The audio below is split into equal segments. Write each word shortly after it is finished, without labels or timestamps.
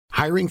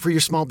Hiring for your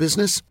small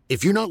business?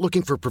 If you're not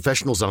looking for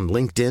professionals on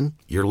LinkedIn,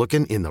 you're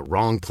looking in the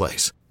wrong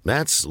place.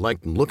 That's like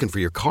looking for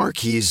your car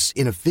keys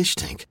in a fish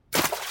tank.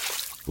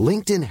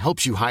 LinkedIn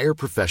helps you hire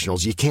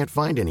professionals you can't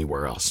find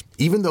anywhere else,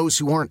 even those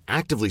who aren't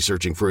actively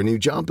searching for a new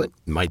job but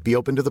might be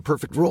open to the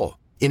perfect role.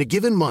 In a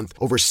given month,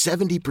 over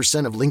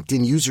 70% of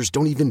LinkedIn users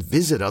don't even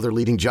visit other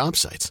leading job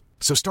sites.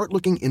 So start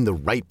looking in the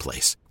right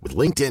place. With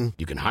LinkedIn,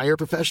 you can hire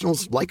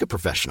professionals like a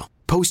professional.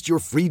 Post your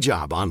free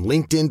job on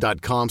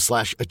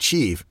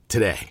linkedin.com/achieve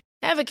today.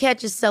 Ever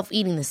catch yourself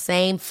eating the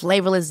same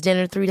flavorless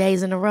dinner 3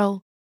 days in a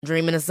row?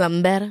 Dreaming of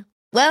something better?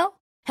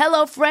 Well,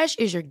 HelloFresh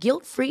is your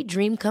guilt-free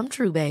dream come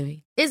true,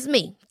 baby. It's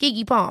me,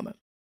 Keke Palmer.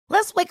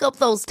 Let's wake up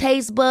those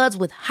taste buds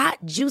with hot,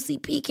 juicy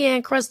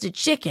pecan-crusted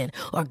chicken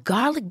or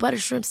garlic butter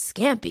shrimp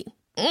scampi.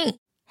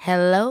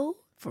 Hello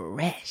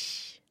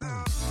Fresh.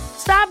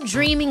 Stop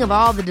dreaming of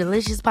all the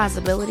delicious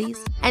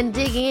possibilities and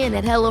dig in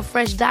at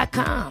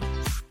HelloFresh.com.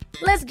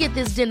 Let's get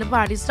this dinner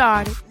party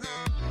started.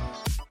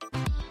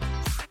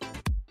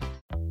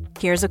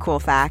 Here's a cool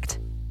fact.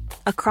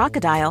 A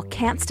crocodile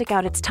can't stick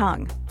out its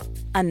tongue.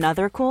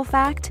 Another cool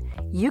fact,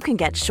 you can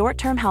get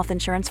short-term health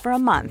insurance for a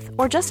month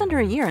or just under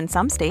a year in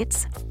some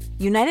states.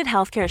 United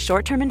Healthcare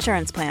short-term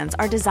insurance plans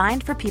are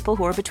designed for people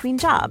who are between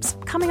jobs,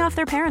 coming off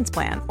their parents'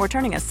 plan, or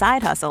turning a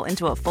side hustle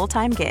into a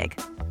full-time gig.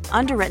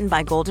 Underwritten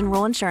by Golden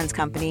Rule Insurance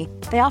Company,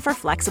 they offer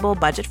flexible,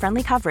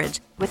 budget-friendly coverage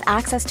with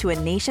access to a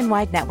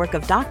nationwide network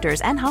of doctors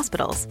and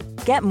hospitals.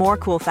 Get more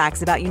cool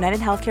facts about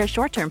United Healthcare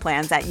short-term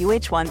plans at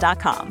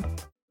uh1.com.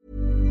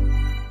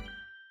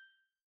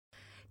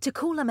 To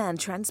call a man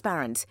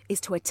transparent is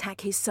to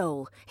attack his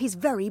soul, his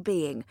very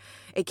being.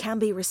 It can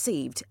be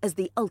received as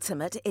the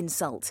ultimate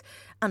insult,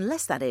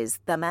 unless that is,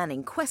 the man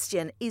in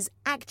question is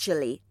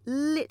actually,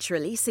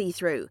 literally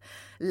see-through.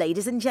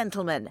 Ladies and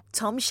gentlemen,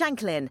 Tom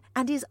Shanklin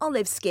and his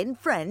olive-skinned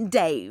friend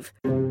Dave.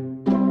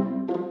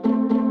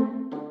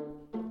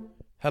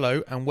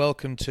 Hello and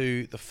welcome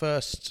to the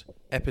first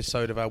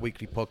episode of our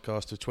weekly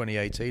podcast of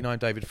 2018. I'm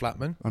David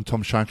Flatman. I'm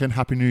Tom Shanklin.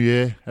 Happy New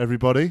Year,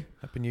 everybody.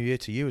 Happy New Year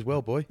to you as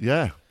well, boy.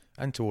 Yeah.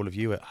 And to all of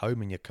you at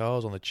home in your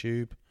cars, on the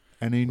tube.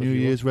 Any New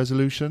Year's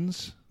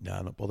resolutions? No,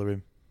 not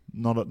bothering.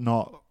 Not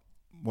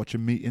what's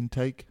your meat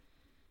intake?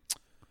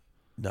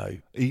 No.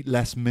 Eat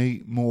less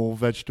meat, more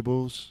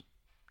vegetables?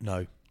 No. I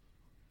mean,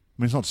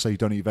 it's not to say you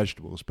don't eat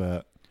vegetables,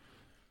 but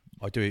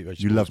I do eat vegetables.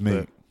 You love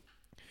meat.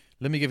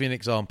 Let me give you an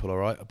example, all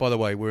right? By the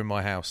way, we're in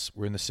my house.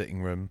 We're in the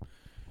sitting room,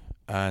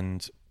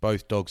 and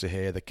both dogs are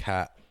here. The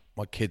cat,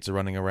 my kids are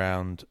running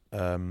around,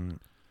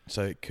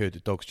 so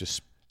the dogs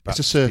just... It's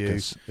a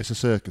circus. It's a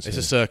circus. It's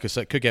a circus.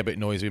 So it could get a bit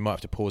noisy. We might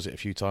have to pause it a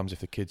few times if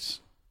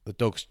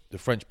the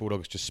French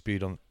bulldog's just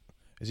spewed on.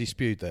 Has he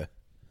spewed there?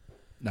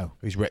 No.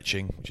 He's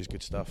retching, which is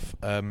good stuff.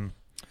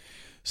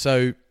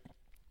 So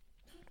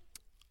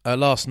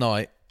last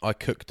night I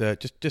cooked.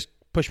 Just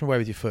push me away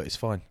with your foot. It's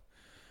fine.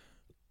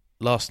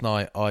 Last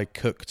night I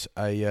cooked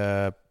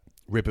a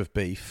rib of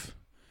beef.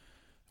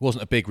 It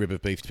wasn't a big rib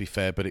of beef, to be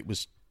fair, but it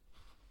was,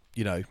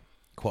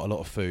 quite a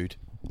lot of food.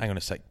 Hang on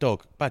a sec,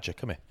 dog, Badger,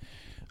 come here.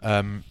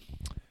 And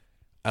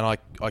I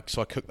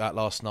cooked that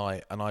last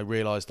night, and I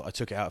realised that I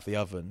took it out of the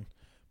oven,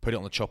 put it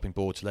on the chopping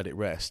board to let it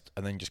rest,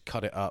 and then just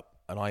cut it up.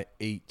 And I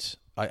ate.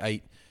 My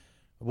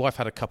wife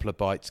had a couple of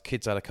bites,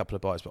 kids had a couple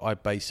of bites, but I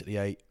basically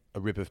ate a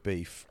rib of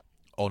beef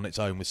on its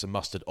own with some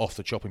mustard off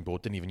the chopping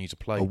board. Didn't even use a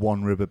plate. A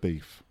one rib of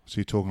beef. So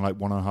you're talking like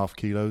 1.5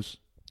 kilos?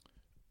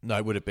 No,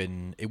 it would have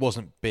been. It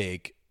wasn't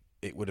big.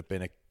 It would have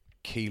been a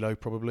kilo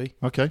probably.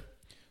 Okay.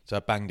 So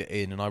I banged it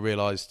in, and I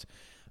realised.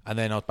 And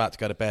then I was about to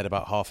go to bed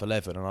about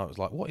 11:30, and I was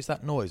like, what is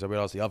that noise? I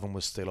realised the oven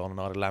was still on, and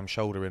I had a lamb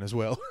shoulder in as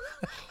well.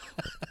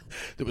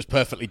 That was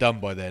perfectly done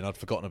by then. I'd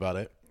forgotten about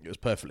it. It was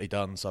perfectly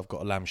done, so I've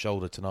got a lamb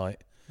shoulder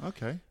tonight.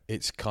 Okay.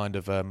 It's kind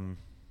of...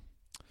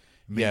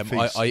 meat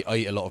feast. I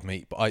eat a lot of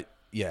meat, but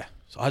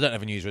So I don't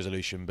have a New Year's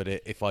resolution, but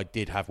if I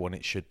did have one,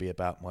 it should be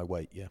about my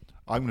weight, yeah.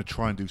 I'm going to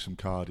try and do some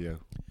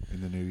cardio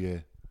in the new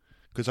year.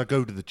 Because I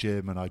go to the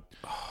gym and I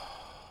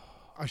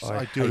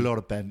do a lot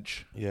of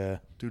bench. Yeah.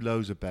 Do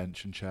loads of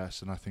bench and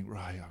chest, and I think,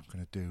 right, I'm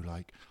going to do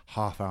like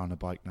half hour on the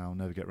bike now,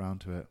 never get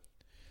round to it.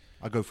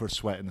 I go for a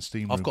sweat in the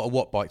steam room. I've got a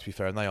Watt bike, to be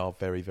fair, and they are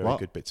very, very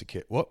good bits of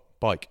kit. What?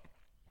 Bike?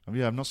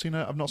 Yeah, I've not seen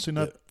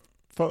a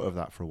photo of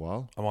that for a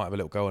while. I might have a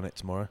little go on it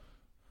tomorrow.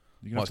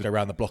 Might go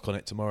around the block on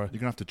it tomorrow. You're going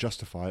to have to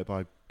justify it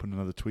by putting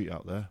another tweet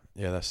out there.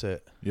 Yeah, that's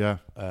it. Yeah.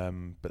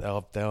 But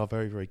they are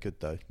very, very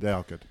good, though. They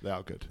are good.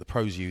 The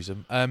pros use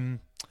them.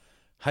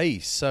 Hey,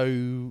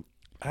 so...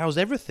 How's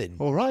everything?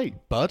 All right.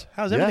 Bud?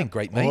 How's everything?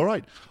 Great, mate.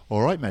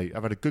 All right, mate.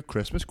 I've had a good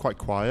Christmas, quite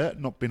quiet,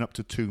 not been up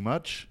to too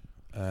much.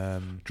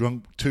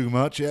 Drunk too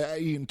much,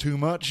 eating too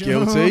much.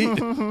 Guilty.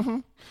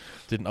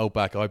 Didn't hold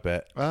back, I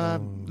bet.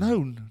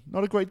 No,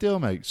 not a great deal,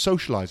 mate.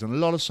 Socialising, a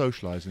lot of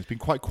socialising. It's been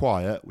quite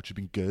quiet, which has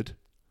been good.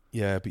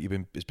 Yeah, but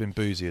it's been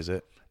boozy, is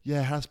it?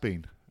 Yeah, it has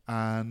been.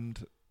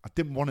 And I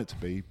didn't want it to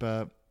be,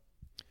 but...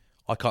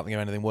 I can't think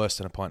of anything worse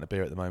than a pint of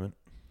beer at the moment.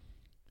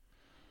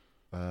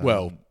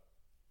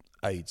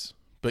 AIDS.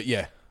 But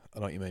yeah, I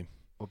know what you mean.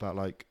 What about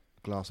like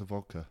a glass of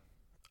vodka?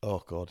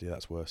 Oh God, yeah,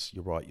 that's worse.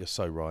 You're right. You're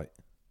so right.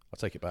 I'll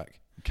take it back.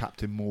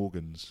 Captain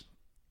Morgan's.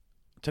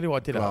 Tell you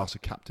what I did glass have.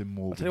 of Captain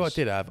Morgan's. I'll tell you what I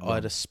did have. rum. I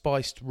had a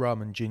spiced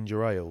rum and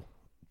ginger ale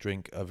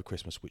drink over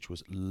Christmas, which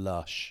was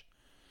lush.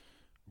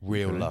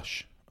 Real Okay.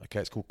 lush. Okay,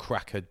 it's called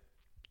Cracker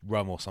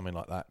Rum or something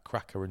like that.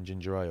 Cracker and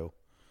ginger ale.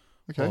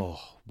 Okay. Oh,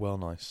 well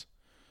nice.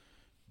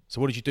 So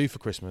what did you do for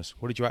Christmas?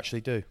 What did you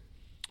actually do?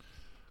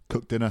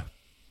 Cooked dinner.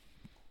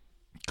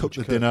 Cooked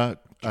the you cook? dinner.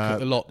 Did you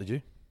cook a lot, did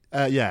you?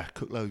 Yeah,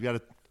 cooked loads. We had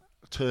a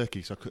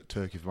turkey, so I cooked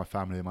turkey for my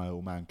family, and my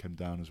old man came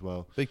down as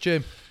well. Big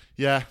Jim.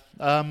 Yeah.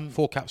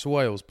 4 caps for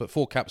Wales, but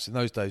 4 caps in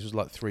those days was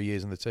like 3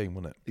 years in the team,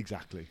 wasn't it?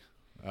 Exactly.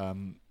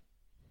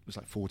 It's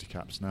like 40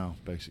 caps now,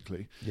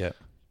 basically. Yeah.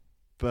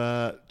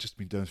 But just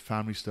been doing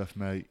family stuff,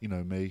 mate. You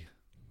know me.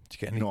 Did you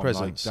get You any know, I'm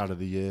presents? like Dad of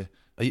the Year.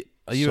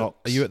 Are you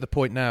Socks. at the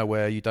point now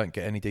where you don't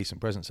get any decent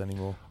presents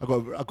anymore? I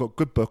got a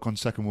good book on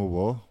Second World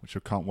War, which I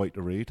can't wait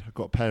to read. I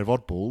got a pair of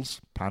Oddballs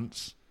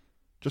pants,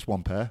 just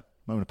one pair.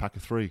 I'm having a pack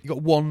of 3. You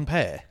got 1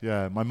 pair.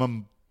 Yeah, my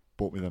mum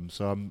bought me them,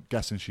 so I'm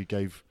guessing she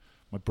gave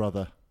my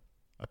brother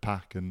a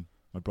pack and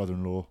my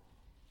brother-in-law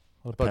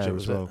What a budget pair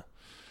was as well. it?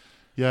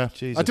 Yeah,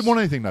 Jesus. I didn't want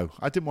anything though.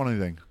 I didn't want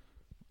anything.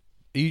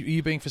 Are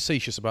you being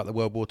facetious about the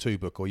World War II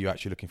book, or are you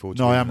actually looking forward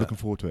to No, I reading am that? looking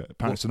forward to it.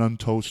 Apparently, it's an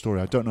untold story.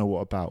 I don't know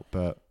what about,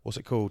 but What's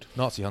it called?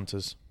 Nazi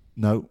Hunters.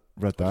 no,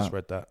 read I just that.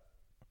 read that.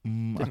 I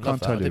Didn't love can't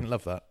that. tell I you. didn't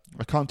love that.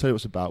 I can't tell you what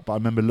it's about, but I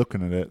remember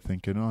looking at it,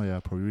 thinking, "Oh yeah,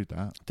 I'll probably read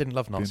that." Didn't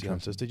love Be Nazi interesting.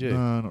 Hunters, did you?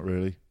 No, not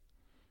really.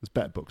 There's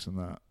better books than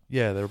that.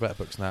 Yeah, there are better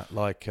books than that,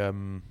 like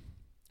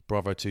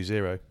Bravo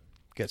 20.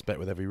 Gets better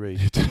with every read.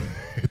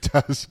 It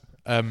does.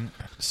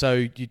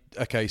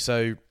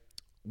 So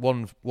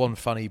one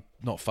funny,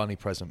 not funny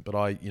present, but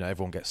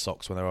everyone gets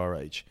socks when they're our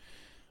age.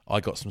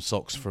 I got some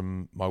socks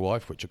from my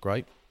wife, which are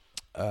great.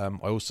 I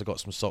also got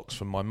some socks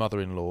from my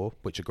mother-in-law,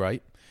 which are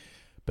great,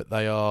 but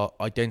they are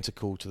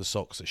identical to the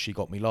socks that she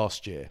got me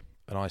last year.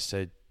 And I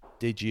said,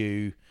 did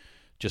you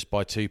just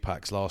buy 2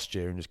 packs last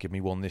year and just give me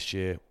 1 this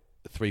year,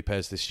 3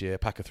 pairs this year, a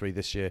pack of 3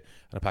 this year,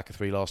 and a pack of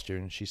 3 last year?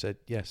 And she said,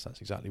 yes, that's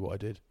exactly what I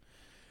did,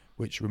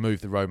 which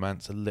removed the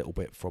romance a little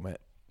bit from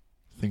it.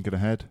 Thinking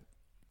ahead.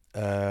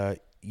 Yeah,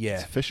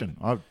 It's efficient.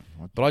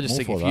 but I just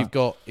think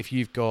if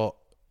you've got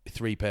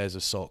 3 pairs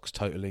of socks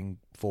totaling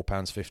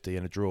 £4.50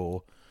 in a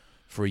drawer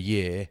for a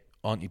year,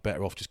 aren't you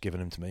better off just giving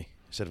them to me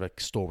instead of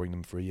storing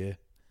them for a year?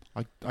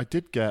 I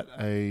did get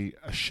a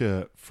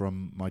shirt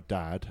from my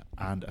dad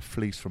and a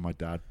fleece from my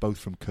dad, both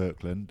from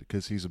Kirkland,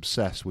 because he's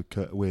obsessed with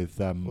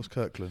What's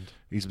Kirkland?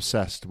 He's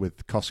obsessed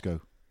with Costco.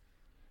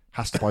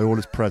 Has to buy all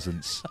his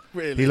presents.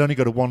 Really? He'll only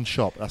go to one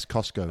shop. That's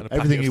Costco. And a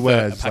Everything packet he of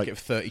wears, a is packet like of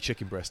 30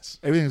 chicken breasts.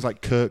 everything's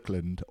like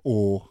Kirkland,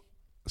 or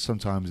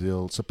sometimes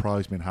he'll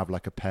surprise me and have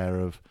like a pair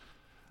of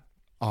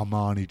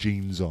Armani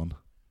jeans on,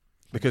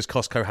 Because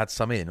Costco had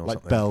some in or like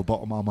something.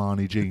 bell-bottom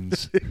Armani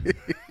jeans.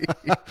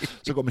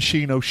 So I've got a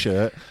Machino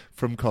shirt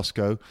from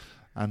Costco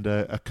and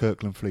a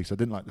Kirkland fleece. I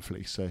didn't like the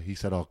fleece, so he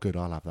said, "Oh, good,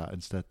 I'll have that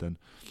instead." Then,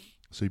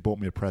 so he bought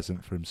me a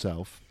present for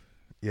himself.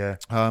 Yeah.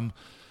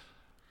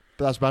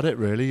 But that's about it,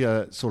 really.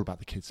 It's all about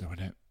the kids, though, isn't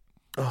it?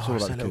 Oh, It's all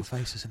it's about their the little kids.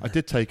 faces, isn't I it?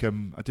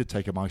 did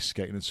take them ice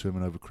skating and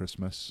swimming over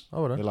Christmas.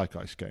 Oh, well They done. like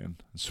ice skating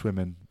and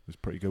swimming. Was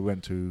pretty good. We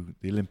went to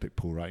the Olympic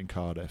pool right in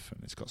Cardiff,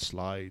 and it's got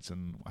slides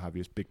and what have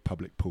you. It's a big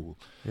public pool,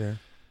 Yeah.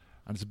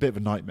 and it's a bit of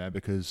a nightmare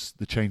because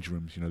the change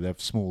rooms, they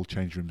have small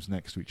change rooms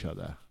next to each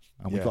other.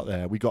 And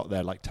Yeah. we got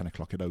there like 10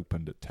 o'clock. It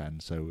opened at 10,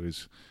 so it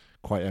was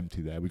quite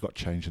empty there. We got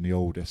changed, and the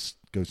oldest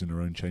goes in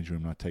her own change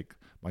room, and I take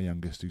my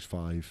youngest, who's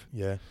 5.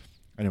 Yeah.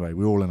 Anyway,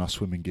 we're all in our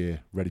swimming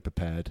gear, ready,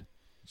 prepared.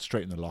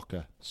 Straight in the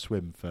locker,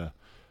 swim for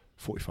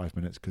 45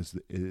 minutes because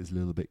it is a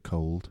little bit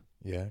cold.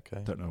 Yeah,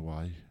 okay. Don't know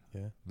why.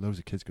 Yeah. Loads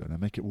of kids going there.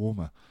 Make it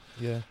warmer.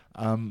 Yeah.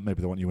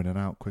 Maybe they want you in and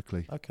out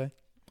quickly. Okay.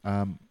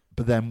 But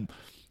then,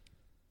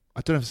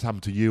 I don't know if it's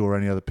happened to you or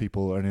any other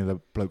people or any other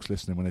blokes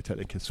listening when they take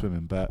their kids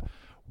swimming, but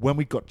when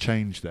we got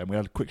changed then, we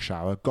had a quick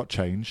shower, got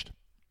changed.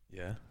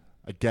 Yeah.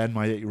 Again,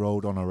 my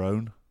 8-year-old on her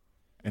own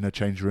in a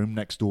change room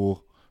next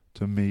door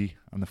to me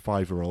and the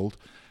 5-year-old.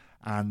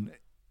 And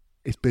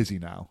it's busy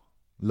now.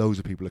 Loads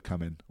of people are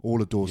coming. All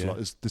the doors are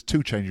locked. There's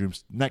 2 change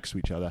rooms next to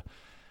each other.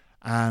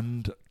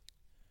 And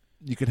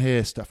you can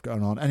hear stuff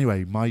going on.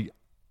 Anyway, my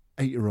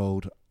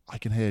 8-year-old, I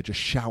can hear just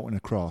shouting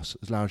across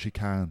as loud as she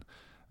can.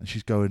 And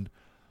she's going,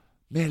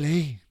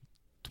 "Millie,"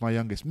 to my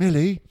youngest,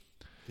 "Millie,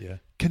 Yeah.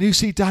 can you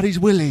see Daddy's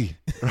willy?"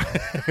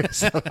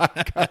 So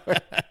I'm going,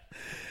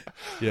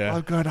 Yeah.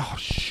 I'm going, "Oh,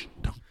 shh,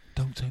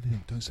 don't say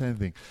anything, don't say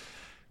anything.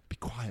 Be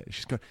quiet."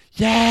 She's going,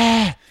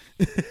 "Yeah,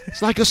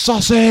 it's like a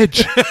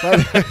sausage."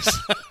 Like this.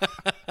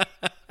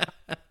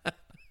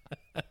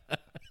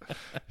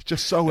 It's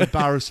just so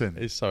embarrassing.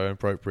 It's so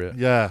inappropriate.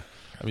 Yeah.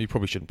 I mean, you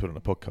probably shouldn't put it on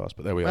a podcast,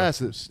 but there we are. Well,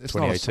 it's not a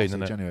 2018, sausage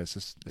isn't it? anyway. It's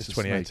a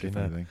 2018, snake, if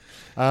yeah.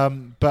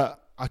 anything.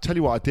 But I tell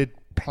you what, I did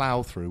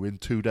plough through in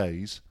 2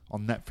 days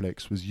on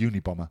Netflix was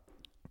Unabomber.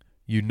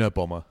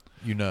 Unabomber.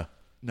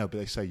 No, but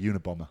they say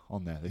Unabomber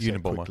on there. They say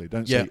it Unabomber.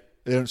 quickly. Yeah.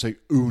 They don't say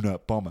Una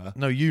Bomber.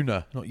 No,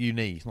 Una, not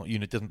Uni. It's not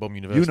Uni. It doesn't bomb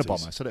universities.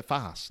 Unabomber. I said it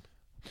fast.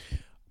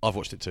 I've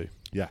watched it too.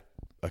 Yeah.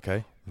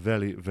 Okay.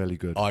 Very, very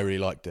good. I really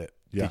liked it.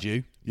 Yeah. Did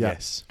you? Yeah.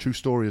 Yes. True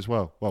story as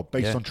well. Well,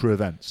 based on true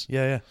events.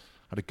 Yeah. I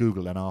had to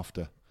Google then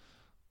after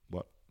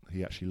what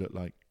he actually looked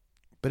like.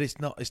 But it's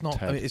not.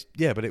 Ted. I mean,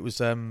 but it was.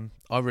 I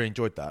really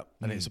enjoyed that,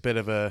 and it's a bit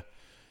of a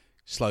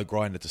slow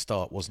grinder to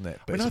start, wasn't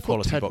it? But I it's a thought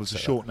quality Ted box was a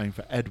set. short name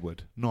for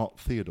Edward, not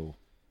Theodore.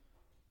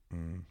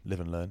 Live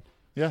and learn.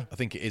 Yeah. I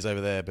think it is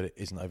over there, but it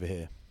isn't over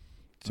here.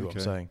 See what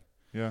I'm saying?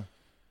 Yeah.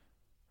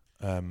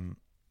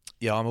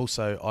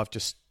 I've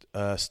just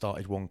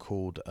started one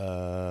called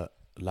La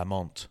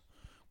Menthe,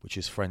 which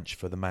is French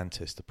for the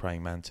mantis, the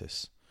praying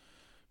mantis,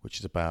 which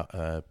is about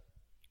a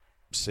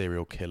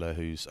serial killer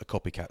who's a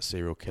copycat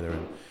serial killer,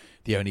 and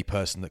the only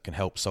person that can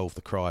help solve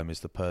the crime is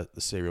the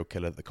serial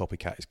killer that the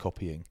copycat is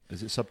copying.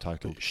 Is it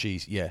subtitled?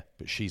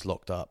 But she's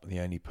locked up, and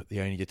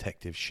the only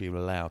detective she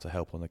will allow to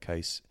help on the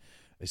case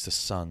is the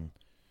son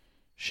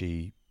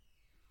she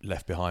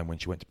left behind when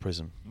she went to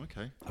prison.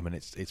 Okay. I mean,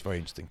 it's very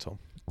interesting, Tom.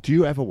 Do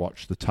you ever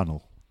watch The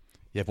Tunnel?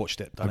 Yeah, I've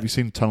watched it. Have you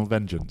seen Tunnel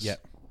Vengeance? Yeah.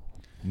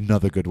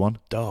 Another good one.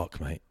 Dark,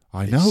 mate.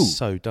 I know. It's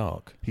so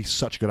dark. He's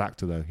such a good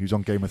actor, though. He was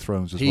on Game of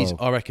Thrones as well.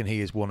 I reckon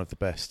he is one of the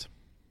best.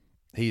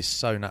 He is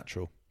so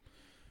natural.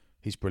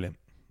 He's brilliant.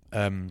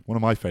 One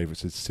of my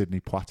favourites is Sidney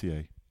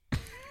Poitier.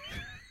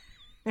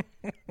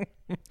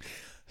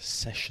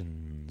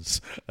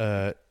 Sessions.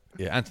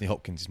 Anthony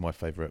Hopkins is my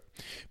favourite.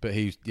 But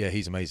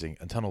he's amazing.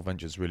 And Tunnel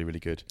Vengeance is really, really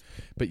good.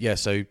 But yeah,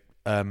 so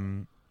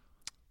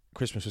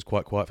Christmas was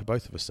quite quiet for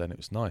both of us then. It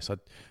was nice.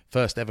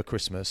 First ever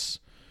Christmas.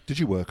 Did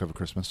you work over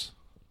Christmas?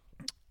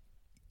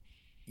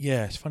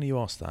 Yeah, it's funny you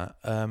asked that.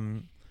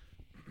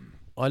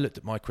 I looked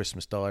at my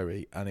Christmas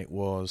diary and it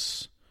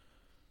was,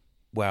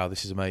 wow,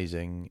 this is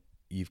amazing.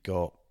 You've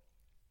got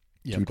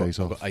 2 days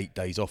off. I've got 8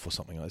 days off or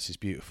something like this. Is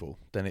beautiful.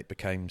 Then it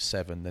became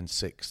 7, then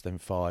 6, then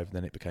 5,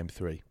 then it became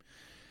 3.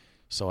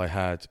 So I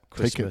had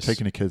Christmas.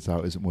 Taking the kids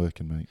out isn't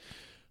working, mate.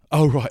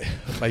 Oh, right.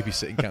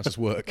 Babysitting counts as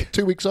work.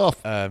 2 weeks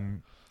off.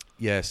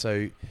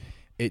 So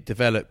it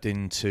developed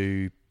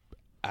into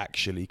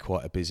actually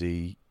quite a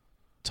busy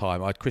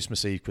time. I had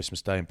Christmas Eve,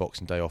 Christmas Day and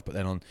Boxing Day off, but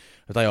then on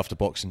the day after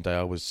Boxing Day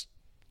I was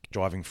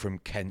driving from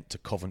Kent to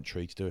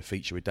Coventry to do a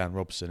feature with Dan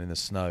Robson in the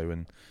snow,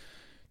 and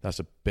that's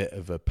a bit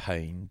of a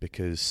pain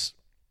because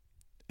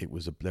there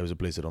was a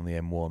blizzard on the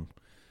M1,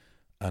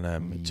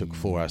 and it took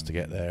 4 hours to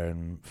get there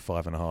and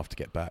 5.5 to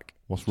get back.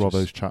 What's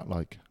Robbo's chat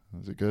like?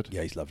 Is it good?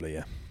 Yeah, he's lovely.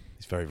 Yeah,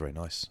 he's very, very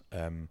nice.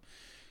 So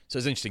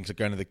it's interesting because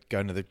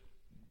going to the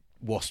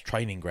Wasp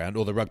training ground,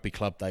 or the rugby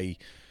club they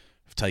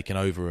have taken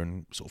over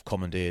and sort of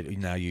commandeered. He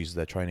now uses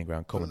their training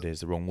ground. Commandeer is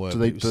the wrong word.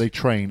 Do they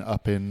train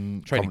up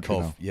in training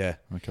Coventry Cov? now? Yeah.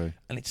 Okay.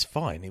 And it's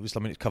fine.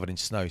 It's covered in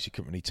snow, so you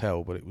couldn't really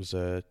tell. But it was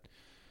a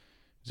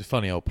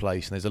funny old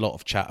place, and there's a lot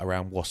of chat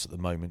around Wasp at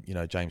the moment. You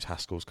know, James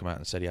Haskell's come out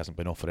and said he hasn't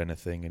been offered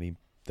anything, and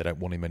they don't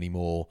want him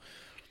anymore.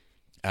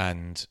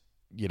 And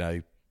you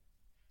know,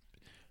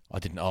 I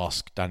didn't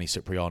ask Danny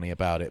Cipriani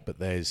about it,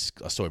 but I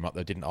saw him up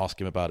there. Didn't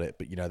ask him about it,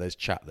 but you know, there's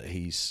chat that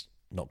he's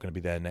not going to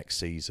be there next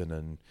season,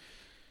 and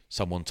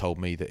someone told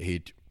me that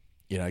he'd,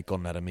 you know, gone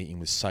and had a meeting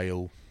with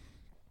Sale.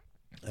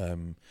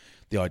 The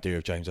idea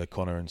of James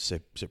O'Connor and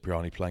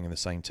Cipriani playing in the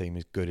same team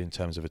is good in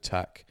terms of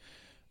attack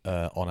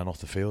on and off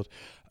the field.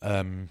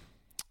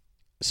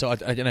 So I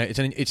don't know. It's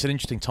an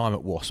interesting time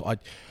at Wasp.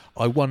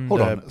 I wonder.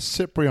 Hold on,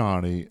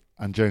 Cipriani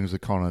and James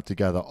O'Connor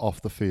together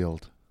off the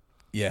field.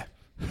 Yeah,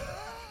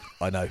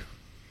 I know.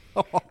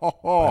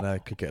 I know.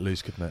 Could get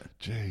loose, couldn't it?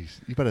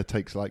 Jeez, you better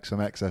take like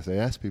some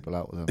ex-SAS people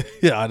out with them.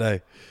 Yeah, I know.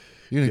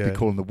 You need to be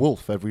calling the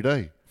Wolf every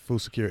day. Full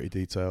security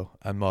detail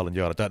and Marlon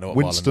Yard. I don't know what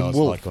Winston Marlon Yard's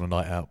Wolf. like on a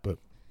night out, but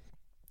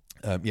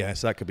so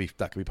that could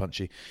be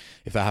punchy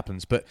if that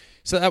happens. But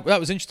so that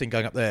was interesting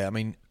going up there. I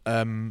mean,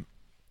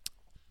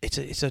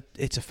 it's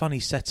a funny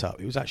setup.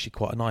 It was actually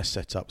quite a nice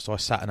setup. So I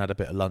sat and had a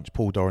bit of lunch.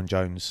 Paul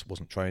Doran-Jones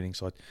wasn't training,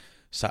 so I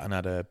sat and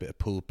had a bit of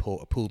pulled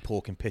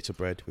pork and pita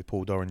bread with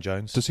Paul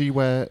Doran-Jones. Does he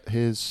wear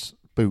his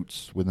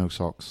boots with no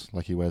socks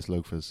like he wears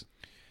loafers?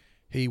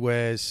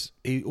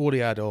 All he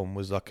had on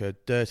was like a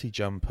dirty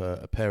jumper,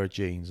 a pair of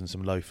jeans and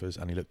some loafers,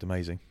 and he looked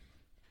amazing.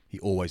 He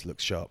always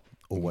looks sharp,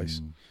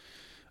 always.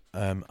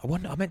 I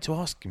meant to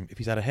ask him if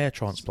he's had a hair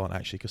transplant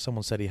actually, because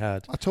someone said he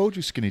had. I told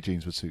you skinny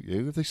jeans would suit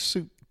you. If they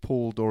suit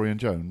Paul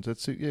Doran-Jones, they'd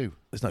suit you.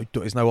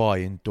 There's no I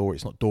in Dor.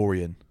 It's not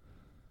Dorian.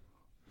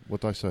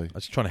 What did I say? I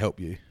was trying to help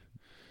you.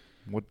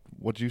 What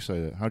did you say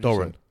there? How did you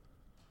say it?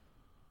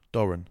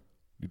 Doran.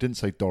 You didn't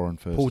say Doran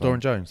first. Paul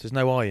Doran-Jones. There's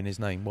no I in his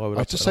name. Why would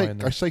I put an I in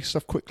there? I say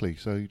stuff quickly,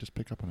 so you just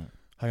pick up on it.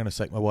 Hang on a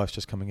sec. My wife's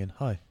just coming in.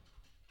 Hi.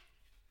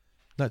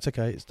 No, it's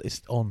okay.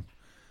 It's on.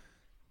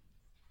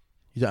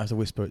 You don't have to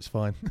whisper. It's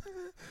fine.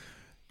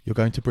 You're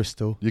going to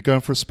Bristol. You're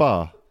going for a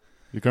spa.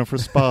 You're going for a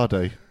spa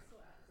day.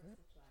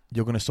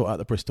 You're going to sort out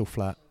the Bristol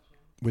flat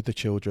with the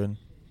children.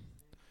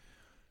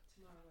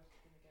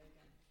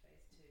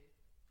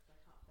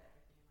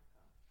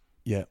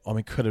 Yeah, I'm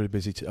incredibly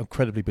busy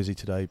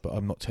today, but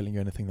I'm not telling you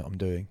anything that I'm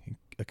doing,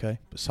 okay?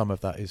 But some of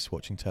that is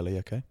watching telly,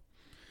 okay?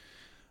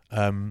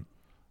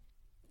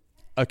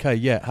 Okay,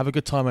 yeah, have a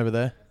good time over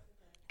there.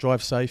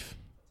 Drive safe.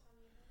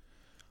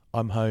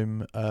 I'm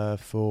home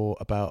for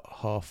about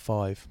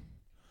 5:30.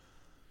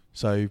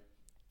 So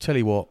Tell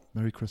you what,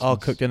 Merry Christmas. I'll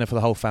cook dinner for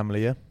the whole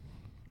family, yeah?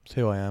 That's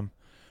who I am.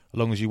 As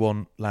long as you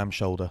want lamb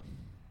shoulder.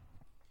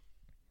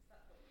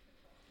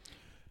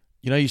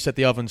 You know, you said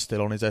the oven's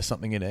still on. Is there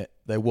something in it?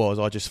 There was.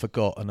 I just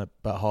forgot. And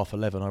about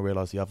 11:30, I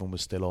realised the oven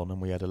was still on and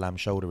we had a lamb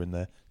shoulder in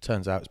there.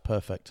 Turns out it's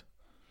perfect.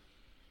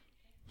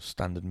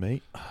 Standard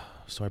meat.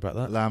 Sorry about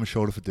that. Lamb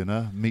shoulder for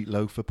dinner,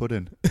 meatloaf for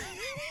pudding.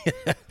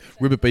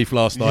 Rib of beef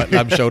last night,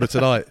 lamb shoulder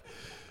tonight.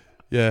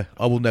 Yeah,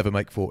 I will never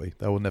make 40.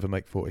 They will never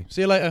make 40.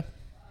 See you later.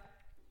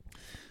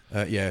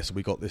 So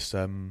we got this,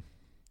 got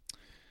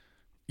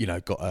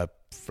a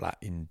flat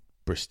in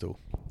Bristol.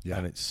 Yeah.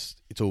 And it's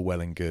all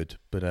well and good.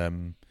 But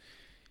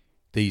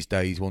these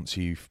days, once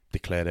you've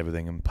declared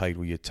everything and paid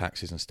all your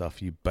taxes and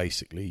stuff, you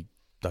basically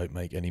don't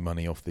make any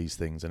money off these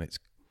things. And it's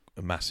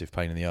a massive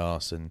pain in the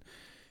arse. And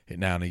it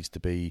now needs to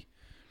be...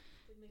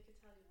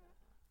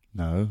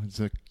 No, it's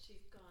a... She's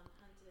gone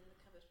hunted in the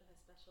cupboard for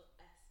her special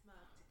S mug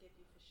to give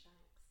you for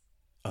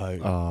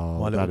Shanks.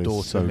 My little that is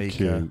daughter, so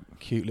Mika,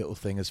 cute little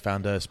thing, has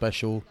found her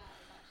special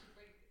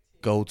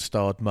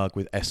gold-starred mug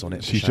with S on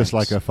it. She's just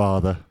like her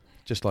father.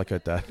 Just like her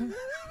dad.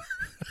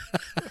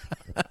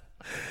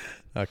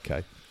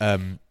 Okay. So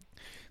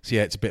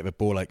yeah, it's a bit of a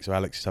ball ache. So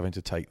Alex is having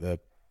to take the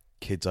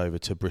kids over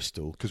to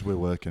Bristol Because we're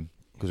working.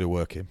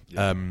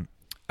 Yeah.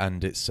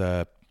 And it's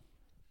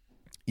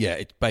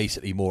it's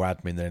basically more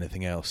admin than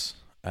anything else.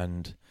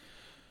 And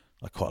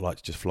I quite like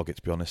to just flog it,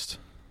 to be honest.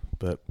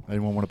 But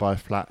Anyone want to buy a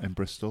flat in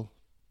Bristol?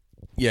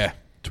 yeah,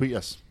 Tweet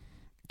us.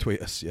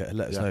 tweet us. Yeah,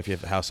 let us know if you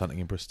have house hunting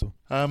in Bristol.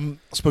 I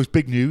suppose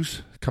big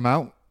news come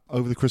out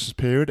over the Christmas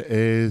period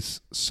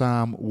is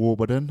Sam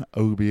Warburton,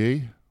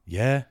 OBE.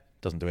 Yeah,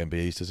 doesn't do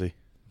MBEs, does he?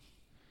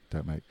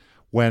 Don't mate.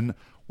 When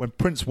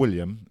Prince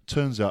William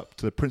turns up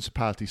to the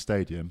Principality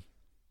Stadium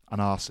and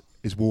asks,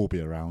 "Is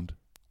Warby around?"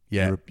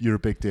 Yeah, you're a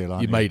big deal,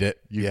 aren't you? you made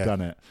it. You've done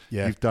it.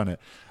 Yeah, You've done it.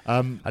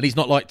 And he's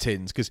not like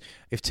Tins, because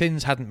if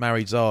Tins hadn't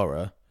married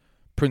Zara,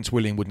 Prince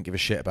William wouldn't give a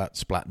shit about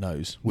Splat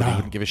Nose. William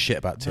wouldn't give a shit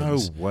about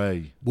Tins. No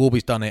way.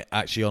 Warby's done it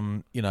actually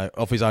on,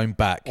 off his own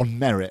back. On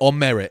merit. On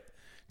merit.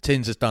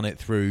 Tins has done it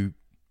through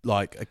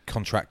like a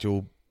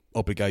contractual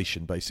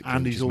obligation, basically.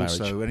 And which he's is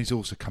marriage. he's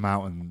also come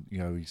out and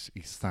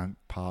he's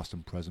thanked past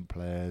and present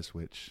players,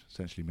 which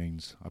essentially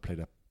means I played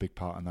a big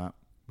part in that.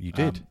 You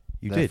did.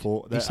 You did.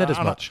 Therefore, He said as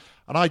much.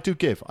 And I do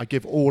give. I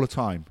give all the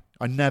time.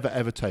 I never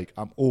ever take.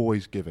 I'm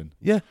always giving.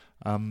 Yeah.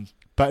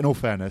 But in all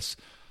fairness,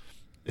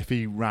 if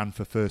he ran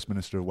for First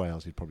Minister of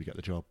Wales, he'd probably get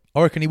the job.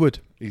 I reckon he would.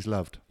 He's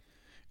loved.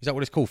 Is that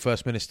what it's called,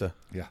 First Minister?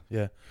 Yeah.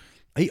 Yeah.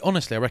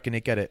 Honestly, I reckon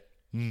he'd get it.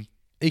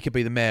 He could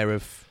be the mayor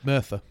of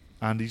Merthyr.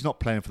 And he's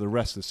not playing for the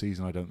rest of the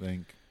season, I don't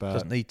think. But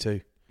Doesn't need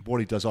to. what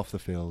he does off the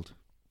field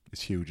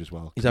is huge as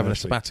well. He's having a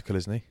Commercially. sabbatical,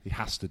 isn't he? He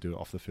has to do it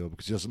off the field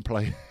because he doesn't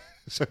play.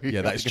 So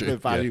Yeah, that's true.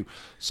 Value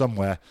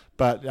somewhere,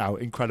 but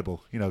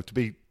incredible. To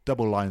be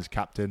double Lions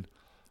captain,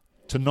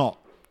 to not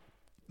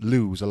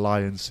lose a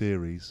Lions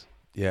series,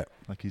 Yeah.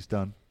 like he's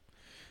done.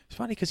 It's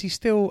funny because he's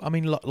still,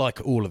 like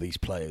all of these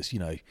players,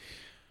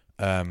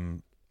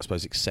 I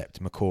suppose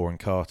except McCaw and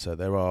Carter,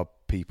 there are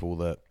people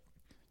that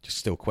just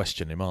still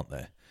question him, aren't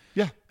there?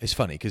 Yeah, It's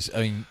funny because,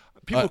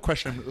 people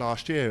questioned him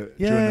last year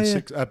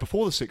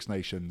before the Six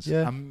Nations.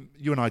 Yeah.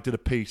 You and I did a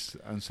piece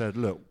and said,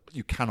 look,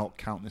 you cannot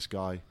count this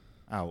guy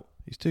out.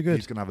 he's too good.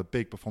 He's going to have a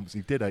big performance.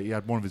 He did it. He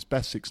had one of his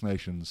best Six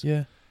Nations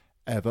Yeah.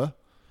 ever.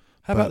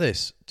 How about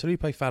this?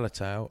 Telipe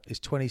Faletau is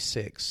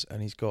 26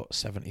 and he's got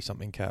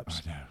 70-something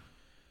caps. I know.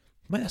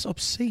 Mate, that's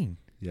obscene.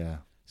 Yeah.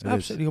 It's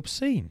absolutely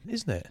obscene,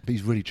 isn't it? But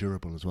he's really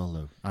durable as well,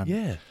 though. And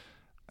Yeah.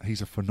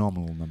 he's a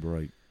phenomenal number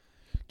 8.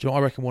 Do you know what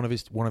I reckon one of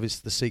his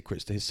the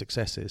secrets to his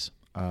success is?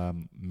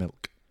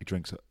 Milk. He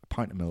drinks a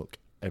pint of milk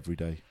every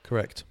day.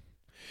 Correct.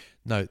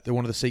 No,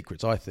 one of the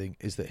secrets, I think,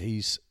 is that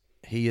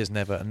he has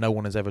never, and no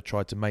one has ever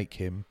tried to make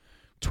him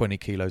 20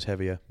 kilos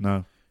heavier.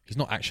 No. He's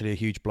not actually a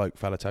huge bloke,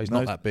 Faletau. He's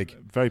not that big.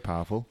 Very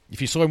powerful.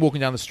 If you saw him walking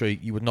down the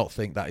street, you would not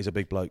think that is a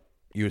big bloke.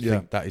 You would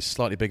think that is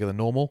slightly bigger than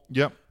normal.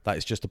 Yep. That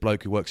is just a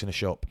bloke who works in a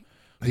shop.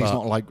 He's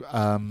not like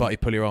but he'd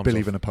pull your arms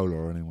Billy off. Vanapola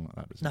or anyone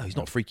like that. No, he's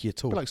not freaky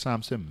at A all. bit like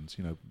Sam Simmons,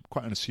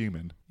 quite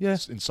unassuming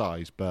in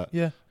size, but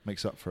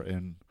makes up for it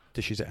in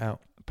Dishes it out.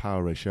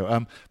 power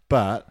ratio.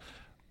 But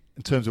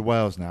in terms of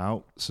Wales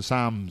now, so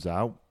Sam's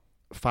out,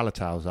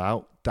 Faletau's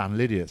out, Dan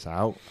Lydiat's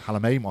out,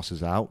 Hallam Amos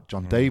is out,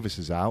 John Davis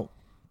is out.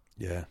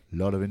 Yeah. A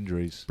lot of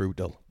injuries.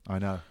 Brutal. I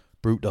know.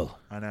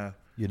 I know.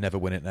 You never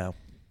win it now.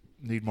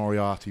 Need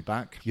Moriarty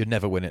back. You'd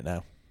never win it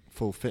now.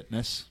 Full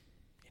fitness.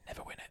 You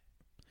never win it.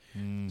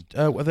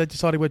 Have they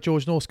decided where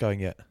George North's going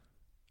yet?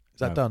 Is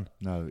that done?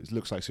 No, it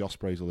looks like it's the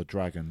Ospreys or the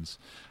Dragons.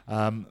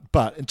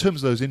 But in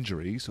terms of those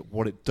injuries,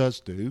 what it does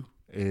do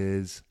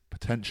is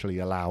potentially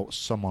allow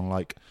someone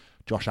like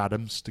Josh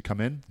Adams to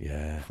come in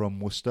from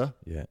Worcester.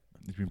 Yeah.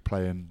 He's been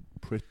playing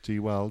pretty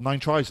well. 9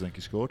 tries, I think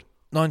he scored.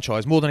 9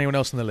 tries, more than anyone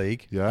else in the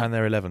league. Yeah. And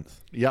they're 11th.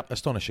 Yep.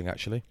 Astonishing,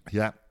 actually.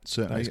 Yeah,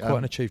 certainly. It's quite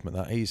an achievement,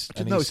 that. He's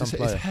some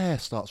player. His hair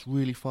starts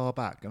really far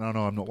back. And I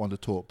know I'm not one to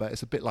talk, but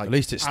it's a bit like At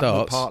least it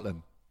Admiral starts.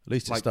 Partland. At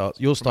least it Like starts.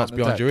 Yours from starts Ant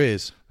and behind Dec. your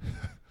ears.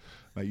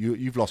 Mate,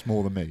 you've lost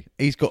more than me.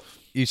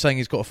 You're saying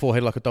he's got a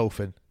forehead like a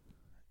dolphin?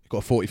 Got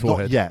a 44 Not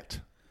head. yet,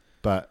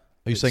 but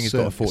Are you saying he's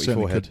got a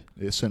 44 head?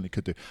 It certainly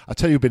could do. I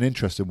tell you, an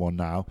interesting one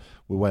now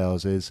with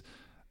Wales is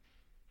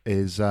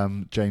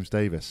James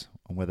Davis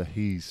and whether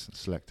he's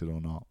selected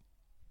or not,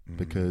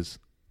 because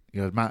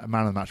man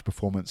of the match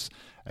performance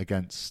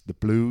against the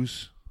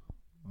Blues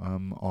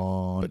on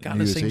But New Gatland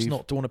Year's seems Eve.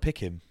 not to want to pick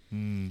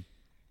him.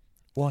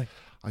 Why?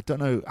 I don't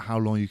know how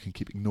long you can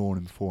keep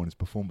ignoring him for in his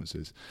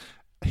performances.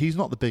 He's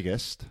not the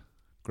biggest,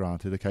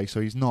 granted. Okay,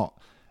 so he's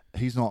not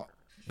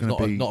going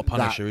to be not a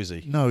punisher, is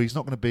he? No, he's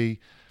not going to be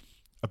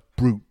a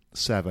brute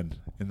 7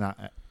 in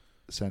that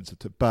sense.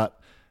 But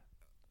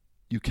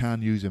you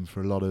can use him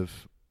for a lot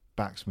of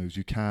backs moves.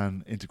 You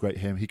can integrate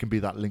him. He can be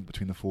that link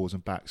between the forwards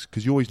and backs,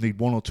 because you always need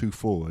one or two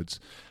forwards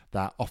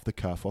that off the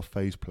cuff, off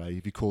phase play.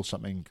 If you call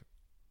something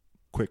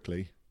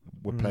quickly,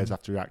 where players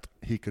have to react,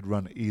 he could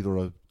run either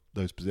of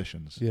those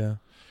positions. Yeah.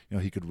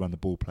 He could run the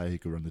ball play, he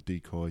could run the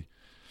decoy,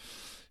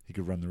 he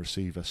could run the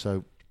receiver.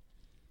 So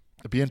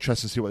it'd be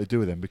interesting to see what they do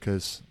with him,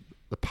 because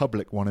the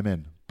public want him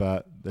in,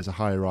 but there's a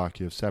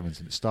hierarchy of 7s,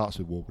 and it starts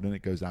with Warburton, then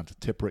it goes down to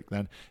Tipperick,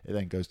 then it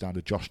then goes down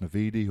to Josh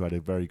Navidi, who had a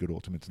very good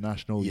autumn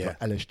international. You've got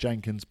Ellis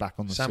Jenkins back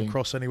on the scene. Sam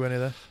Cross anywhere near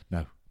there?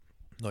 No.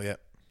 Not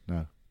yet.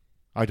 No.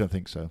 I don't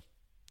think so.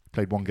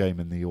 Played one game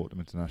in the autumn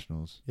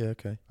internationals. Yeah,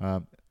 okay.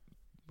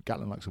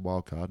 Gatland likes a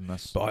wild card, and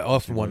that's. But I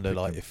often wonder,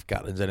 like, if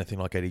Gatland's anything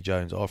like Eddie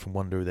Jones. I often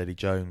wonder with Eddie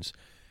Jones,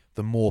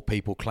 the more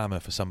people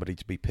clamour for somebody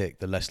to be picked,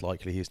 the less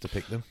likely he is to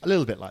pick them. A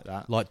little bit like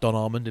that. Like Don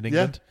Armand in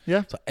England.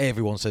 Yeah. So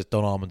everyone says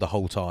Don Armand the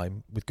whole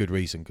time, with good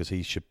reason, because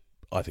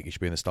I think he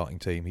should be in the starting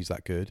team. He's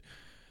that good.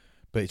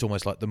 But it's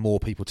almost like the more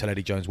people tell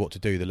Eddie Jones what to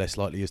do, the less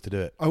likely he is to do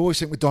it. I always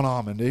think with Don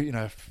Armand,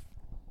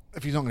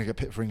 if he's not going to get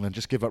picked for England,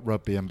 just give up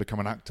rugby and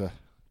become an actor,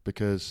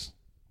 because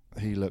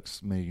he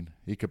looks mean.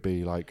 He could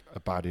be like a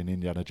baddie in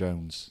Indiana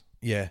Jones.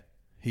 Yeah,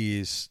 he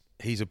is.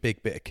 He's a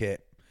big bit of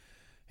kit.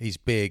 He's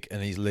big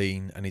and he's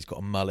lean and he's got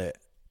a mullet.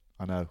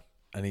 I know.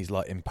 And he's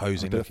like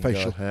imposing. A bit of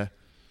facial hair.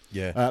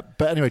 Yeah.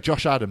 But anyway,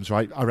 Josh Adams,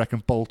 right? I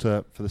reckon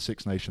Bolter for the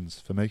Six Nations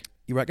for me.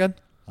 You reckon?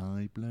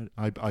 I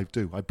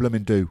do. I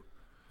bloomin' do.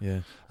 Yeah.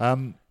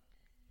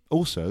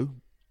 Also,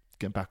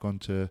 getting back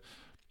onto a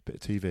bit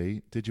of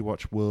TV, did you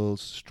watch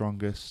World's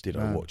Strongest Did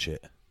Man? I watch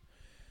it?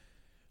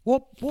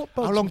 What?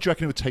 How long do you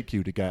reckon it would take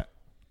you to get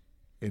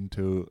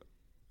into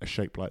a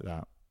shape like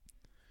that?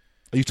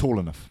 Are you tall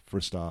enough for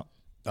a start?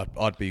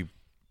 I'd be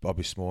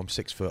small. I'm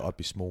 6 foot. I'd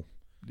be small.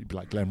 You'd be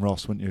like Glenn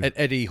Ross, wouldn't you?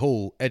 Eddie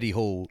Hall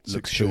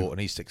looks 6'2". short and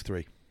he's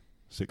 6'3".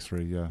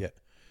 6'3", yeah. Yeah.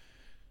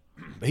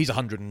 But he's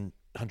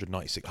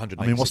 196. I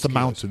mean, what's the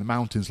mountain? The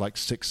mountain's like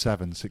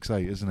 6'7",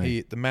 6'8", isn't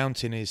he? The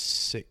mountain is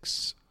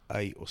 6'8"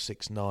 or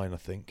 6'9", I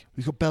think.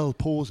 He's got Bell's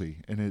palsy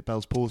in his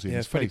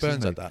Freddie face.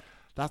 Burns had that.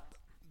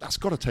 That's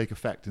got to take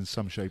effect in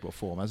some shape or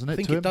form, hasn't it? I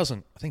think it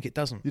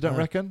doesn't. You don't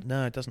reckon?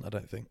 No, it doesn't. I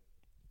don't think.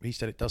 He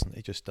said it doesn't.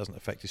 It just doesn't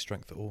affect his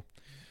strength at all.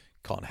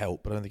 Can't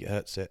help, but I don't think it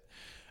hurts it.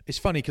 It's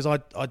funny because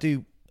I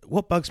do.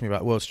 What bugs me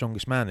about World's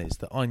Strongest Man is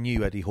that I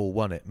knew Eddie Hall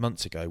won it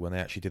months ago when they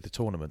actually did the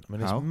tournament. I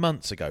mean, it's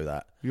months ago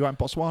that. You were out in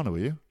Botswana, were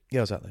you? Yeah,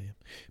 I was out there. Yeah.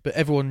 But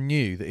everyone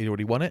knew that he'd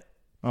already won it.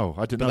 Oh,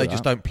 I didn't know But they that.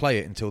 just don't play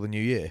it until the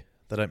new year.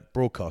 They don't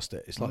broadcast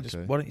it. It's like,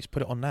 Okay. why don't you just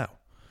put it on now?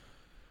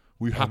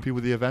 Were you happy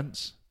with the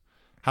events?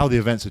 How the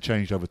events have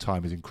changed over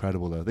time is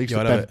incredible, though. They used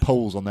to I know bend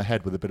poles on their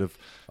head with a bit of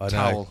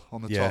towel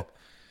on the top.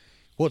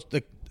 What's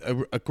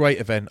a great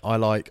event I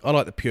like? I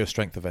like the pure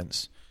strength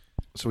events.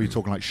 So you're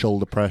talking like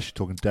shoulder press, you're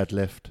talking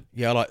deadlift.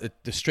 Yeah, I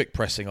like the strict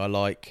pressing. I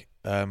like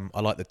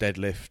the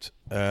deadlift,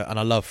 and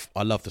I love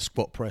the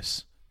squat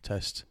press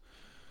test.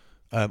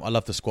 I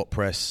love the squat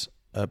press.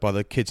 By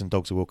the kids and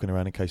dogs are walking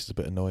around in case there's a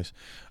bit of noise.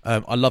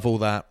 I love all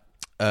that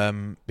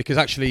because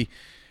actually,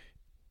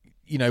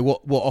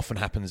 what often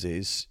happens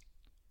is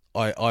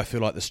I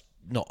feel like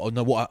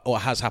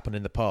what has happened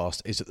in the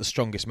past is that the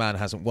strongest man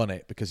hasn't won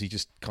it because he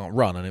just can't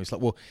run, and it's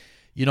like, well,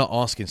 you're not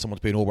asking someone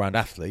to be an all-round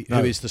athlete. No.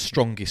 Who is the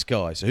strongest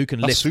guy? So who can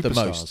lift the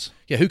most?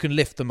 Yeah, who can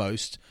lift the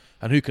most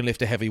and who can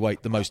lift a heavy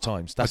weight the most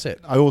times? That's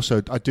it. I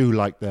do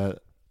like the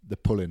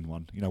pull-in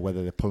one.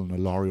 Whether they're pulling a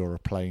lorry or a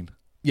plane.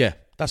 Yeah,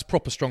 that's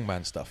proper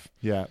strongman stuff.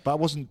 Yeah, but I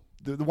wasn't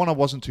the one I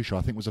wasn't too sure.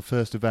 I think was the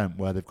first event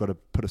where they've got to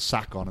put a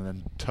sack on and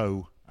then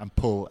tow and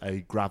pull a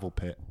gravel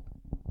pit.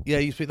 Yeah,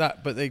 you see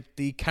that, but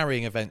the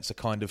carrying events are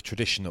kind of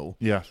traditional.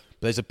 Yeah,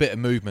 but there's a bit of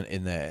movement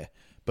in there.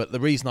 But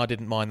the reason I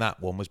didn't mind that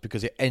one was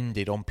because it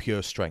ended on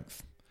pure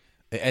strength.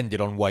 It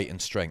ended on weight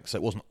and strength, so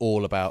it wasn't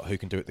all about who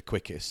can do it the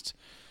quickest.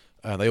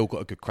 They all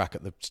got a good crack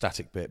at the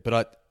static bit.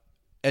 But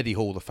Eddie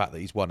Hall, the fact that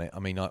he's won it, I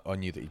mean, I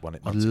knew that he'd won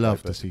it. I'd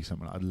love to see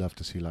something. I'd love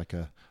to see like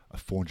a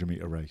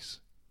 400-metre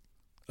race.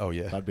 Oh,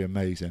 yeah. That'd be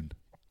amazing.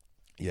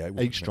 Yeah,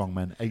 8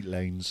 strongmen, 8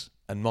 lanes.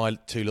 And my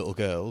 2 little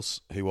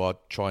girls, who are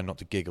trying not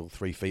to giggle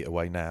 3 feet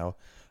away now,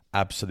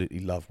 absolutely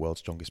love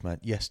World's Strongest Man.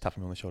 Yes, tap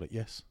him on the shoulder.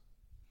 Yes.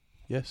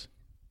 Yes.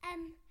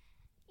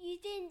 You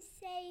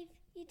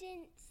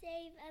didn't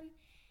save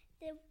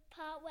the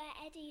part where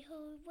Eddie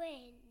Hall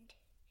won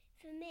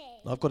for me.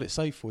 I've got it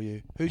saved for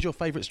you. Who's your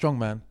favourite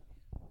strongman?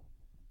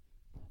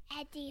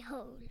 Eddie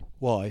Hall.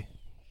 Why?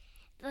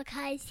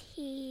 Because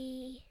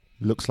he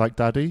Looks like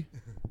Daddy?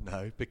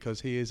 No,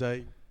 because he is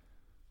a...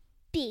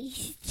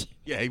 Beast.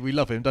 Yeah, we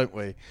love him, don't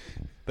we?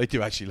 They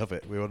do actually love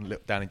it. We were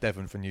down in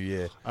Devon for New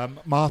Year.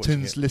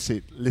 Martin's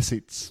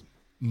Lissett's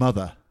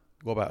mother.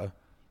 What about her?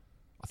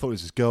 I thought it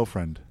was his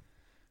girlfriend.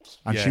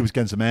 And Yeah. she was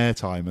getting some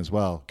airtime as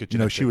well. Good you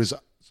know, she genetics.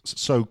 was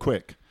so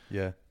quick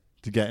Yeah,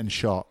 to get in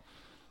shot.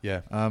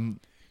 yeah.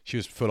 She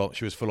was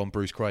full on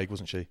Bruce Craig,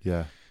 wasn't she?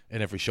 Yeah.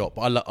 In every shot.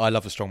 But I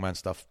love the strongman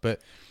stuff.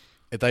 But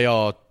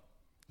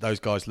those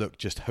guys look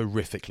just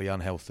horrifically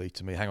unhealthy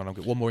to me. Hang on, I've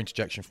got one more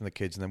interjection from the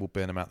kids and then we'll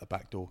burn them out the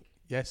back door.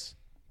 Yes?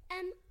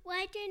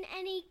 Why don't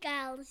any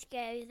girls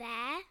go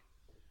there?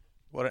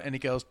 Why don't any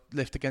girls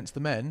lift against the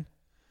men?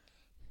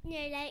 No,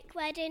 like,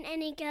 why don't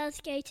any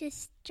girls go to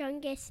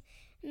Strongest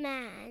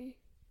Man?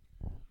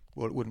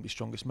 Well, it wouldn't be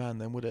Strongest Man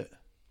then, would it?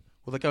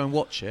 Well, they go and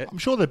watch it. I'm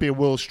sure there'd be a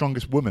World's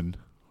Strongest Woman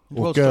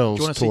or World's girls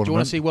do you tournament.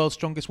 want to see World's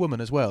Strongest Woman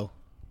as well?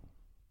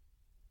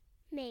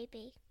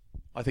 Maybe.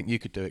 I think you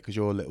could do it because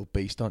you're a little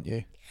beast, aren't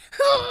you?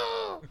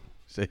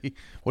 See?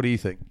 What do you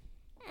think?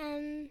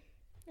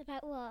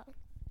 About what?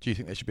 Do you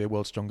think there should be a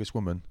World's Strongest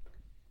Woman?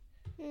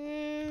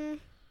 No.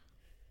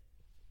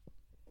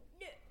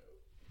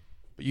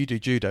 But you do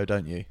judo,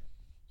 don't you?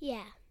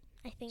 Yeah,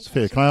 I think.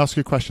 Sophia, can I ask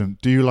you a question?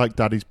 Do you like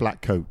Daddy's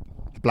black coat?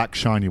 The black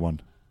shiny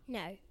one?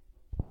 No.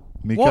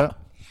 Mika? What?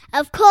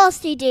 Of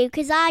course you do,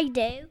 because I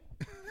do.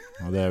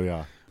 Oh, there we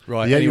are.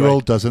 Right. The 8-year-old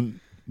anyway. doesn't.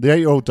 The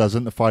 8-year-old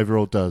doesn't. The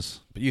 5-year-old does.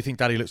 But you think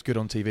Daddy looks good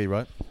on TV,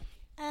 right?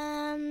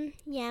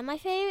 Yeah, my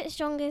favourite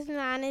Strongest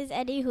Man is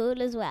Eddie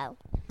Hall as well.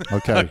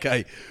 Okay.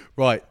 Okay.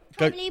 Right.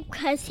 Go. Probably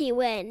because he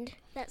wins.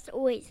 That's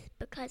always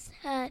because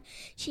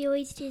she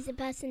always chooses the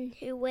person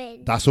who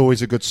wins. That's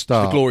always a good The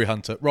start. glory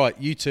hunter. Right.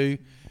 You two,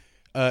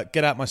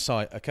 get out my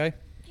sight, okay?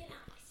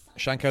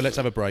 Shanko, let's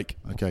have a break.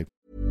 Okay.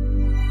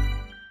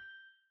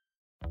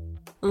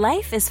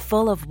 Life is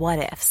full of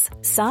what-ifs.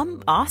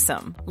 Some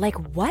awesome, like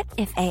what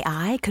if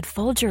AI could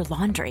fold your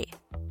laundry?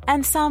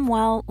 And some,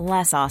 well,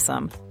 less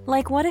awesome,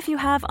 like what if you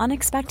have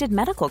unexpected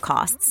medical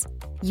costs?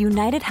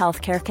 United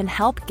Healthcare can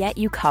help get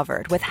you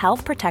covered with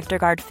Health Protector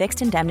Guard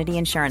fixed indemnity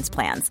insurance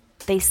plans.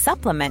 They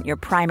supplement your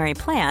primary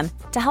plan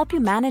to help you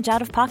manage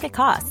out-of-pocket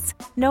costs.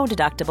 No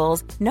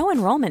deductibles, no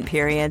enrollment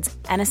periods,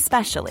 and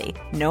especially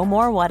no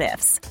more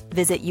what-ifs.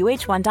 Visit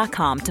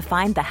uh1.com to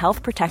find the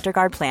Health Protector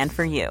Guard plan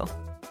for you.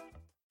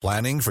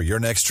 Planning for your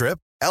next trip?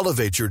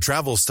 Elevate your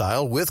travel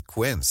style with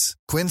Quince.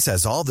 Quince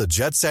has all the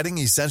jet-setting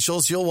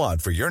essentials you'll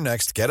want for your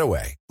next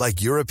getaway,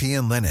 like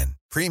European linen,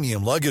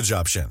 premium luggage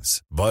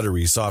options,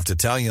 buttery soft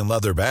Italian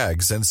leather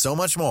bags, and so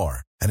much more.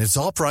 And it's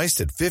all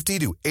priced at 50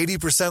 to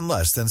 80%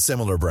 less than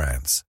similar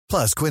brands.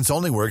 Plus, Quince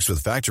only works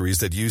with factories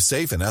that use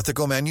safe and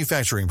ethical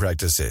manufacturing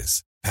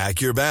practices.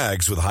 Pack your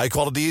bags with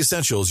high-quality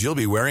essentials you'll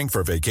be wearing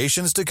for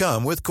vacations to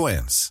come with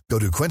Quince. Go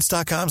to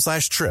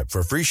quince.com/trip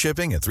for free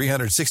shipping and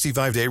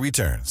 365-day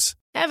returns.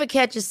 Ever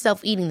catch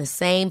yourself eating the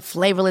same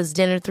flavorless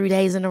dinner 3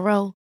 days in a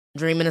row?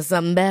 Dreaming of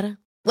something better?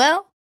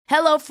 Well,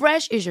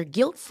 HelloFresh is your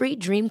guilt-free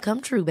dream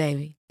come true,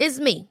 baby. It's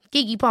me,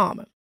 Keke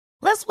Palmer.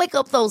 Let's wake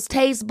up those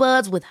taste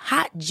buds with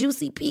hot,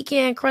 juicy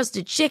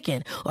pecan-crusted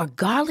chicken or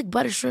garlic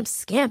butter shrimp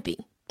scampi.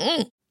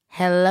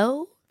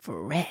 Hello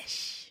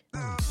Fresh.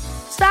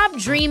 Stop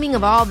dreaming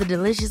of all the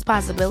delicious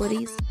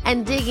possibilities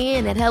and dig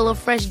in at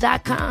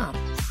HelloFresh.com.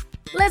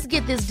 Let's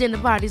get this dinner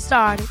party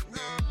started.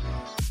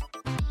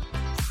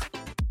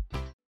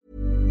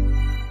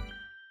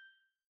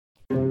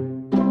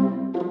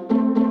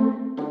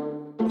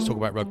 Let's talk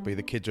about rugby.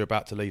 The kids are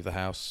about to leave the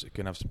house. You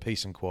can have some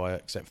peace and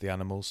quiet, except for the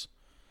animals.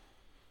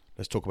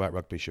 Let's talk about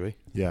rugby, shall we?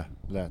 Yeah,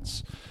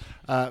 let's.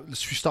 Let's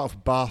start off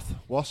with Bath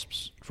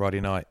Wasps. Friday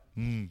night.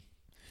 Bit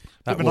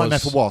of a nightmare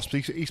for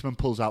Wasps. Eastman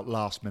pulls out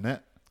last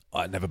minute.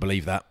 I never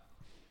believe that.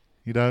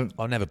 You don't?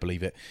 I'll never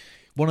believe it.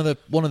 One of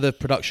the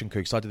production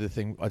crew, because I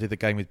did the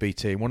game with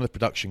BT, and one of the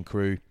production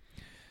crew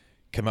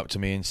came up to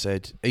me and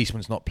said,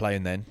 Eastman's not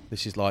playing then.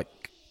 This is like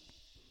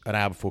an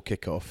hour before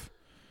kickoff.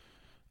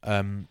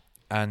 And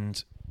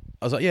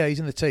I was like, yeah, he's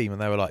in the team. And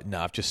they were like,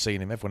 no, I've just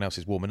seen him. Everyone else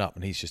is warming up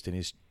and he's just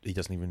he's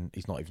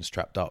not even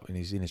strapped up and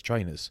he's in his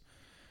trainers.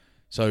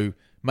 So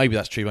maybe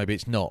that's true, maybe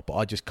it's not. But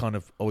I just kind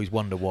of always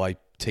wonder why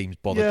teams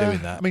bother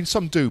doing that. I mean,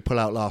 some do pull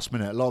out last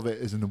minute. A lot of it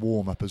is in the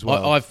warm-up as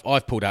well.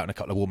 I've pulled out in a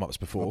couple of warm-ups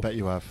before. I bet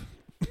you have.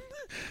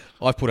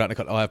 I've pulled out in a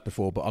couple. I have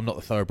before, but I'm not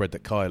the thoroughbred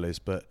that Kyle is.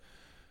 But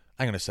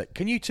hang on a sec.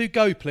 Can you two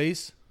go,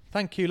 please?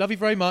 Thank you. Love you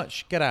very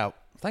much. Get out.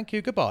 Thank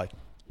you. Goodbye.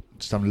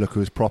 Just having a look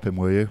who was propping,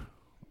 were you?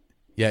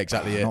 Yeah,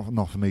 exactly. Yeah.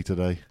 Not for me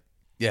today.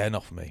 Yeah,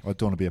 not for me. I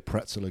don't want to be a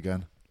pretzel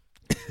again.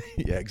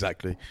 Yeah,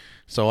 exactly.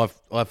 So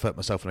I've hurt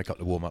myself in a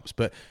couple of warm-ups,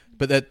 but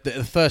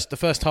the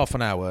first half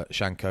an hour,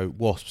 Shanko,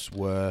 Wasps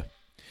were.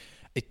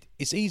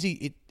 It's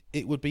easy.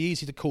 It would be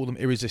easy to call them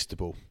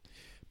irresistible,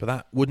 but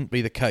that wouldn't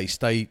be the case.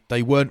 They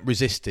weren't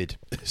resisted.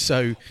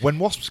 So when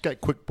Wasps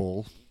get quick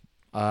ball,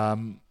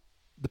 the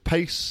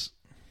pace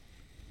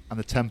and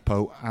the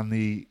tempo and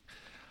the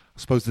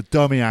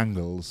dummy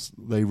angles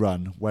they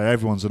run where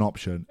everyone's an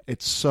option,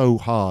 it's so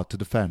hard to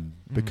defend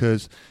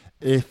because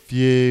if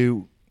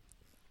you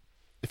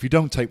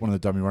don't take one of the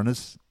dummy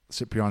runners,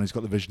 Cipriani's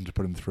got the vision to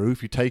put him through.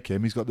 If you take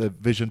him, he's got the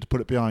vision to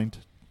put it behind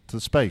to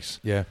the space.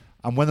 Yeah.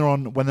 And when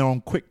they're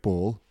on quick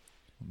ball,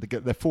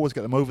 their forwards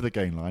get them over the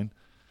gain line.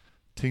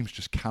 Teams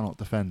just cannot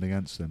defend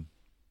against him.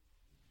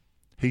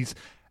 When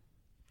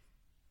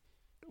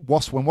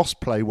Wasps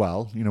play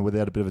well, where they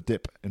had a bit of a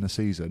dip in the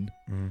season,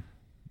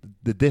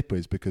 the dip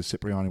is because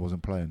Cipriani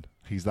wasn't playing.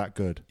 He's that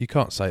good. You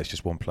can't say it's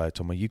just one player,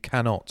 Tommy. You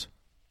cannot.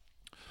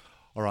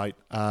 All right.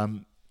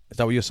 Is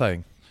that what you're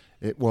saying?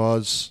 It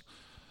was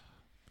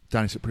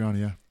Danny Cipriani,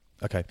 yeah.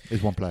 Okay.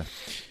 He's one player.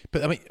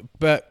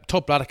 But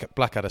Todd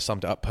Blackadder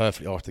summed it up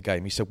perfectly after the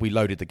game. He said, we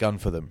loaded the gun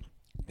for them.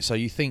 So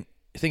you think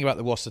about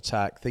the Wasps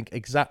attack,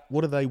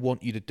 what do they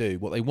want you to do?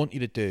 What they want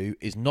you to do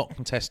is not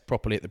contest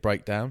properly at the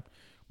breakdown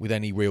with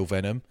any real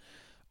venom,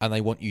 and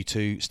they want you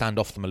to stand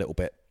off them a little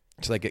bit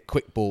so they get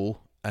quick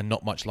ball and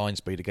not much line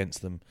speed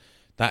against them.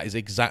 That is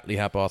exactly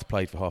how Bath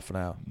played for half an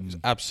hour. It was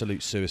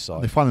absolute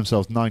suicide. They find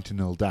themselves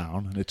 90-0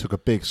 down, and it took a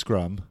big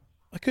scrum.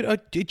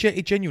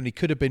 It genuinely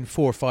could have been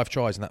 4 or 5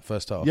 tries in that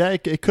first half. Yeah,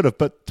 it could have.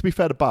 But to be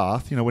fair to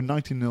Bath, when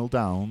 19-0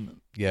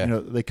 down,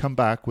 they come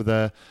back with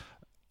a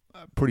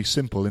pretty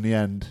simple, in the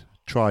end,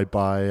 try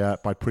by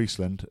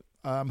Priestland.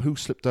 Who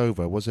slipped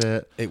over? Was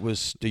it? It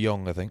was De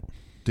Jong, I think.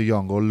 De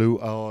Jong or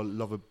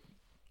Lovabalavu.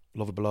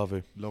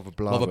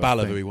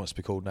 Lovabalavu, he wants to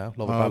be called now.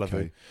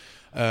 Lovabalavu.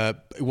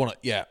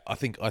 Okay. I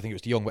think it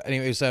was De Jong. But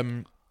anyway, it was.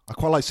 I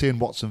quite like seeing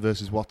Watson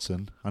versus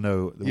Watson. I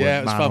know they it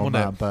weren't was man fun, on wasn't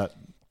man, it? but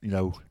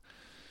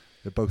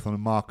they're both on.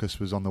 Marcus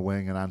was on the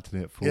wing and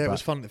Anthony at fullback. Yeah, it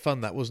was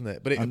fun that, wasn't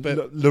it? But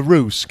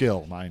LaRue's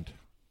skill, mind.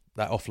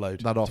 That offload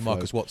to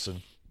Marcus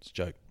Watson. It's a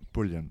joke.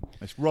 Brilliant.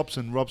 It's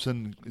Robson.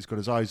 Robson has got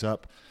his eyes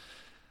up.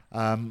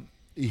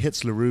 He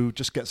hits LaRue,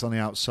 just gets on the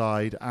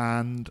outside,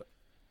 and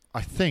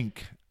I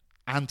think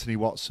Anthony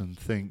Watson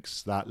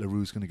thinks that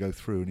LaRue's going to go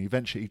through, and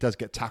eventually he does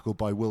get tackled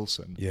by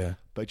Wilson. Yeah.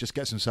 But he just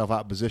gets himself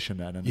out of position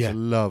then, and it's a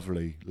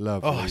lovely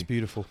it's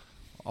beautiful.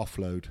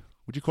 Offload.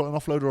 Would you call it an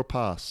offload or a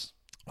pass?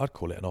 I'd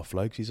call it an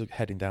offload because he's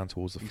heading down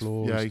towards the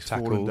floor. He's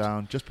falling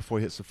down just before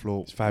he hits the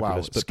floor. It's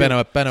fabulous. Wow. But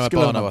Beno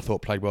Abano, I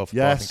thought, played well for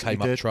Bath and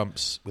came up did.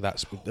 trumps with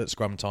that at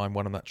scrum time,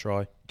 won on that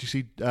try. Do you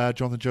see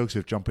Jonathan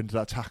Joseph jump into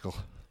that tackle?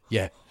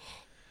 Yeah.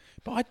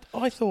 But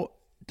I thought,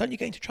 don't you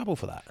get into trouble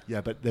for that?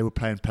 Yeah, but they were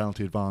playing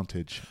penalty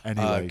advantage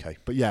anyway. Okay.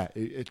 But yeah,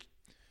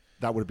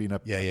 that would have been a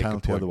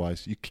penalty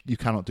otherwise. You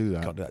cannot do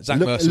that. Can't do that. Zach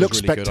Mercer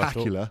looks was really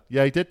spectacular. Good,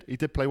 Yeah, he did. He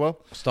did play well.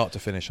 Start to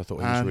finish, I thought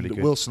he was and really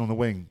good. Wilson on the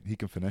wing, he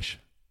can finish.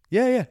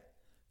 Yeah.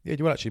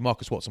 Well, actually,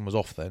 Marcus Watson was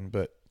off then,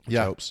 but which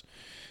helps.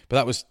 But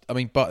that was,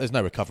 but there's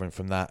no recovering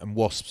from that. And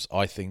Wasps,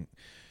 I think,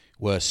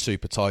 were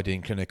super tidy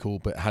and clinical.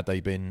 But had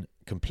they been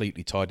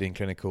completely tidy and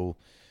clinical,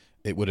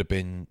 Bath would have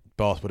been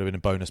a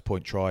bonus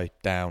point try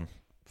down,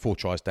 4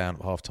 tries down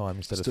at half time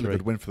instead of 3. Still a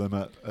good win for them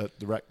at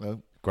the Rec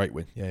though. Great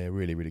win, yeah,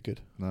 really, really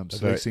good.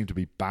 So they seem to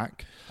be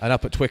back. And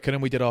up at Twickenham,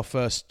 we did our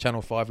first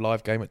Channel 5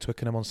 live game at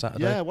Twickenham on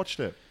Saturday. Yeah, I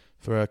watched it.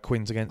 For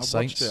Quins against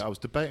Saints. I watched it. I was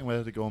debating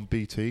whether to go on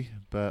BT,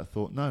 but I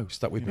thought no.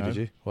 Stuck with me, did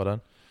you? Well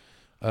done.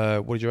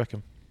 What did you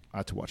reckon? I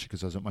had to watch it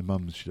because I was at my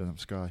mum's. She doesn't have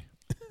Sky.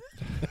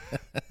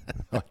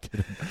 I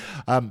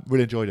didn't.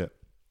 Really enjoyed it.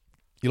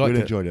 You liked it?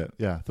 Really enjoyed it.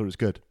 Yeah, I thought it was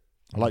good.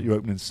 I liked your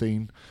opening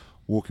scene,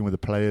 walking with the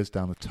players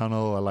down the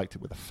tunnel. I liked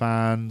it with the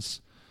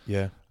fans.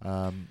 Yeah.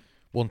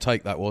 One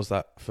take that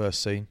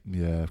first scene.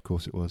 Yeah, of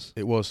course it was.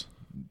 It was.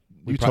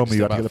 You told me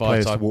you had to get the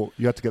players to walk.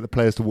 You had to get the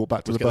players to walk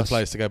back to the bus. The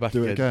players to go back.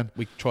 Do it again.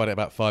 We tried it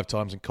about 5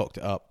 times and cocked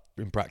it up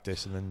in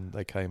practice, and then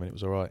they came and it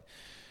was all right.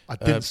 I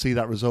didn't see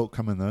that result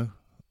coming though.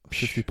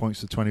 50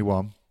 points to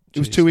 21. It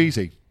was too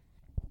easy.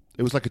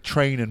 It was like a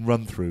train and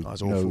run through. That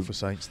was awful for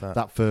Saints.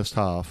 That first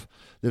half.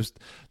 The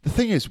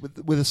thing is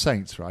with the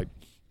Saints, right?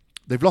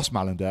 They've lost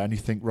Malander, and you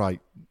think,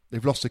 right,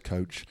 they've lost a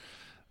coach.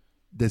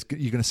 You're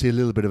going to see a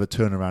little bit of a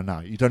turnaround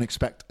now. You don't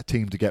expect a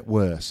team to get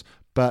worse,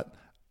 but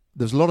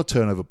there's a lot of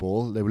turnover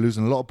ball. They were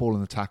losing a lot of ball in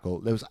the tackle.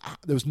 There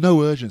was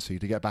no urgency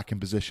to get back in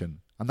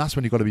position, and that's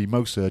when you've got to be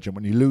most urgent.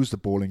 When you lose the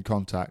ball in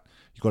contact,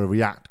 you've got to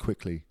react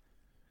quickly.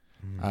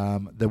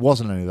 There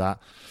wasn't any of that.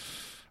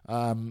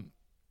 I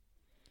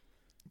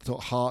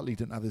thought Hartley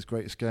didn't have his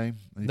greatest game.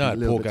 And a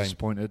little bit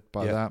disappointed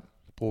by that.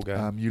 Poor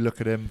game. You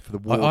look at him for the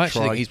Ward I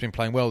actually try. think he's been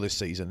playing well this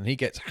season, and he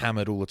gets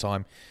hammered all the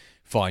time.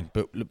 Fine,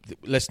 but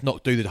let's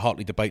not do the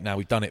Hartley debate now.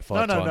 We've done it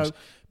 5 times. No.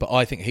 But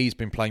I think he's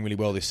been playing really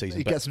well this season.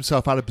 He gets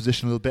himself out of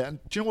position a little bit. And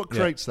do you know what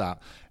creates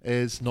that?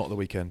 Is not the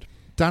weekend.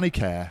 Danny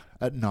Kerr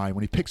at 9,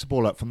 when he picks the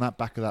ball up from that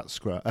back of that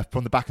scrum,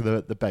 from the back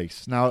of the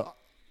base. Now,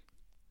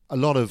 a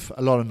lot of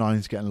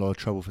 9s get in a lot of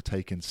trouble for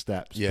taking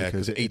steps. Yeah,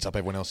 because it eats up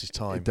everyone else's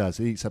time. It does.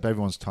 It eats up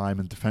everyone's time,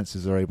 and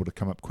defences are able to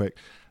come up quick.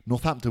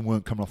 Northampton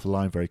weren't coming off the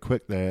line very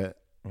quick there.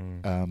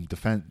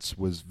 Defence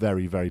was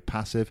very, very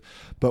passive.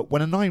 But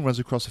when a 9 runs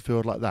across the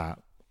field like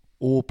that,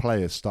 all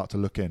players start to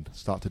look in,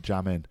 start to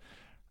jam in.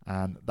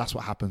 And that's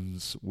what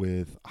happens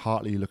with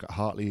Hartley. You look at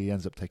Hartley, he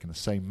ends up taking the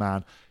same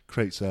man,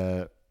 creates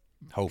a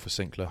hole for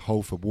Sinclair.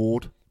 Hole for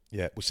Ward.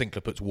 Yeah, well,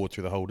 Sinclair puts Ward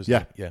through the hole,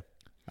 doesn't he?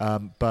 Yeah.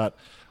 But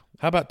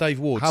how about Dave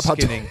Ward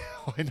skinning?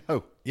 I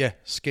know. Yeah,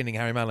 skinning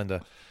Harry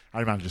Malander.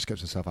 Harry Mallender just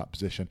gets himself out of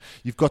position.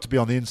 You've got to be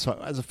on the inside.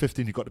 As a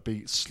 15, you've got to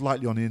be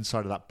slightly on the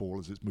inside of that ball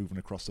as it's moving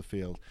across the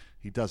field.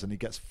 He doesn't. He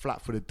gets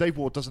flat-footed. Dave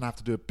Ward doesn't have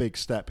to do a big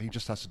step. He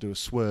just has to do a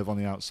swerve on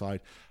the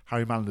outside.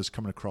 Harry Mallender's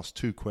coming across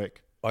too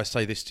quick. I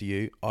say this to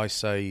you. I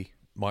say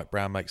Mike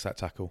Brown makes that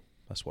tackle.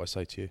 That's what I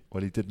say to you.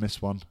 Well, he did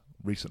miss one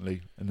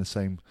recently in the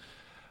same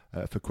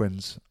for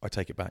Quins. I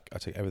take it back. I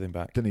take everything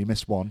back. Didn't he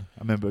miss one?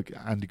 I remember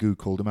Andy Goo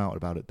called him out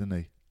about it, didn't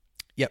he?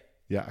 Yep.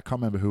 Yeah, I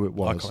can't remember who it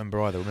was. I can't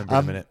remember either. Remember in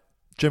a minute.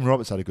 Jim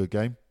Roberts had a good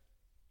game.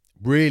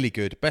 Really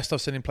good. Best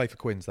I've seen him play for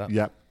Quins, that.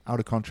 Yep. Out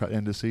of contract at the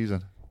end of the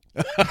season.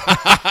 You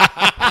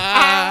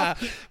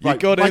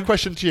got him. My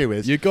question to you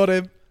is... You got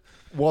him.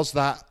 Was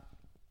that...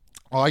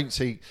 I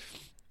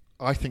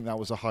think that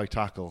was a high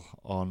tackle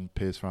on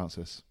Piers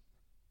Francis.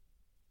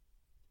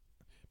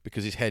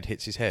 Because his head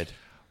hits his head.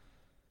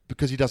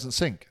 Because he doesn't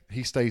sink.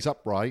 He stays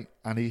upright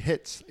and he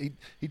hits...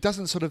 He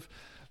doesn't sort of...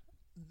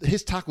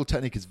 His tackle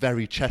technique is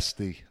very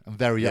chesty and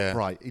very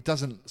upright. He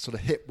doesn't sort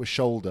of hit with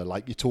shoulder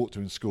like you taught to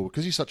in school.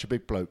 Because he's such a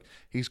big bloke,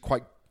 he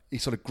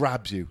sort of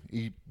grabs you.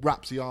 He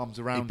wraps the arms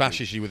around you. He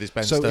bashes you with his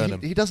bent so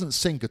sternum. He doesn't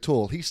sink at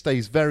all. He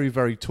stays very,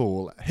 very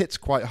tall, hits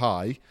quite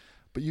high,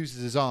 but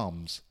uses his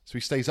arms. So he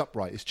stays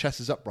upright. His chest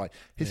is upright.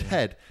 His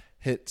head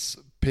hits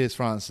Piers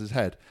Francis'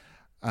 head.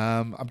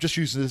 I'm just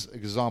using this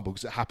example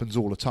because it happens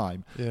all the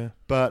time. Yeah.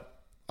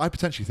 But I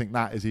potentially think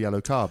that is a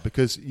yellow card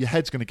because your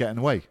head's going to get in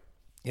the way.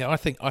 Yeah, I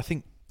think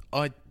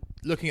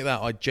looking at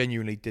that, I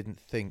genuinely didn't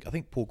think. I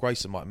think Paul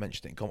Grayson might have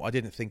mentioned it in comment. I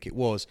didn't think it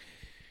was,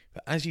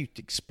 but as you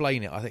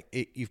explain it, I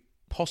think you've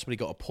possibly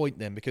got a point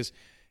then because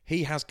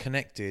he has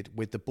connected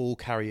with the ball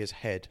carrier's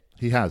head.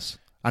 He has,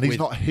 and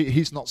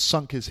he's not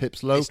sunk his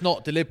hips low. It's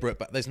not deliberate,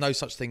 but there's no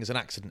such thing as an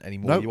accident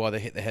anymore. Nope. You either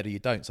hit the head or you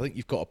don't. So I think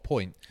you've got a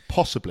point.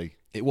 Possibly,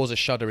 it was a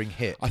shuddering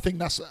hit. I think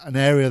that's an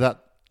area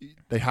that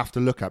they have to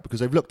look at because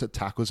they've looked at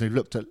tackles. They've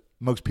looked at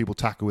most people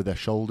tackle with their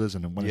shoulders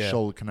and when his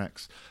shoulder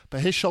connects.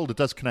 But his shoulder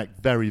does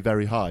connect very,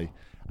 very high.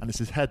 And it's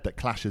his head that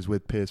clashes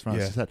with Piers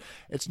Francis' head.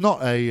 It's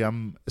not a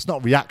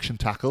reaction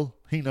tackle.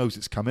 He knows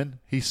it's coming.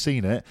 He's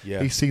seen it.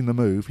 Yeah. He's seen the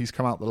move. He's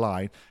come out the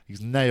line.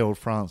 He's nailed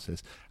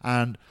Francis.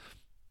 And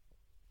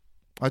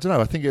I don't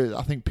know.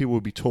 I think people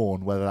would be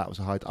torn whether that was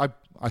a high.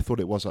 I thought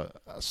it was a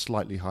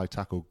slightly high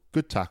tackle.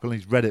 Good tackle. And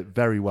he's read it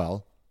very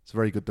well. It's a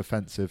very good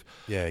defensive.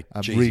 Yeah,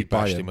 Jeezy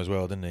bashed him as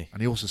well, didn't he?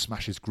 And he also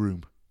smashed his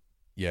groom.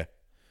 Yeah,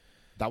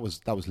 that was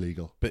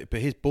legal. But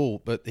his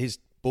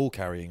ball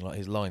carrying, like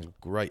his lines were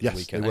great the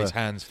weekend. And his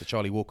hands for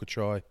Charlie Walker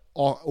try.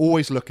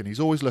 Always looking. He's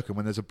always looking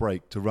when there's a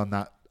break to run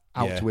that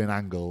out to in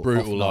angle.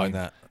 Brutal line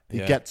that. He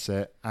gets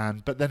it,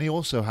 but then he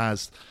also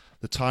has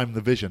the time,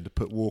 the vision to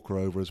put Walker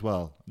over as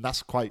well. And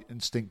that's quite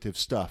instinctive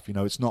stuff. You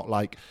know, it's not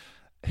like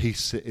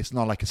it's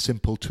not like a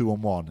simple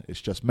 2-on-1.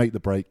 It's just make the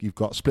break. You've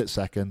got a split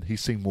second.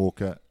 He's seen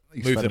Walker.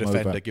 Move the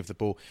defender, give the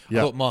ball. I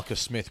thought Marcus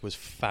Smith was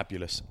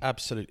fabulous.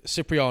 Absolutely.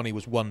 Cipriani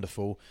was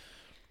wonderful,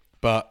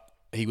 but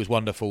he was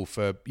wonderful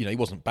for, he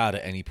wasn't bad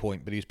at any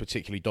point, but he was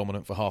particularly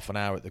dominant for half an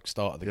hour at the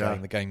start of the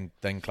game. The game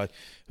then closed.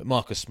 But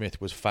Marcus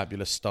Smith was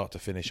fabulous start to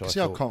finish. See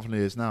how confident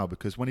he is now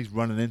because when he's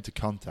running into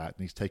contact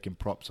and he's taking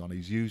props on,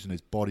 he's using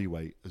his body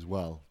weight as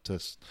well.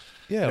 He's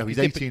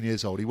 18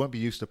 years old. He won't be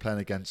used to playing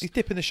against... He's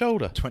dipping the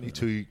shoulder.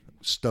 22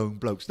 stone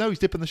blokes. No, he's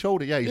dipping the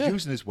shoulder. Yeah, he's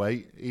using his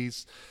weight.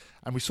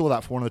 And we saw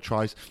that for one of the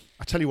tries.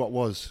 I tell you what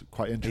was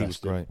quite interesting. He was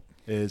great.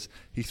 Is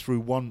he threw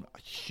one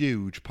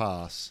huge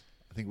pass,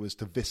 I think it was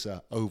to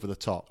Visser, over the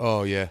top.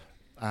 Oh, yeah.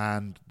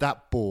 And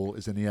that ball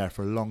is in the air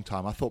for a long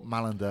time. I thought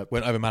Mallender...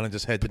 went over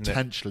Mallender's head, didn't it?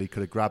 Potentially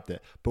could have grabbed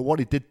it. But what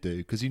he did do,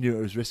 because he knew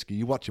it was risky,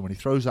 you watch him, when he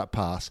throws that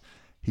pass,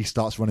 he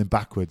starts running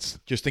backwards.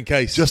 Just in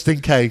case. Just in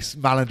case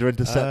Mallender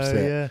intercepts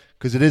it.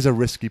 Because it is a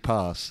risky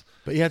pass.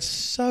 But he had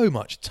so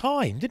much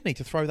time, didn't he,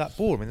 to throw that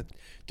ball? I mean,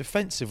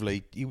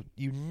 defensively, you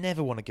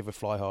never want to give a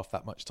fly half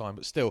that much time.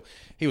 But still,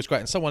 he was great.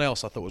 And someone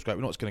else I thought was great.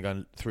 We're not just going to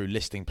go through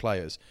listing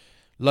players.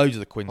 Loads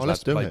of the Quins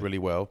lads played really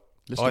well.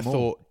 I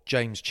thought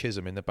James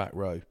Chisholm in the back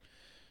row,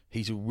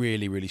 he's a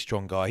really, really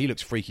strong guy. He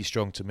looks freaky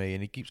strong to me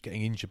and he keeps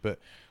getting injured. But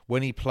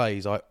when he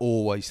plays, I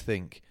always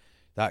think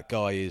that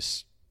guy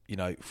is,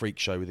 freak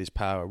show with his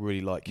power. I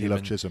really like him. You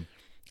love Chisholm.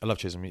 I love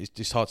Chisholm. It's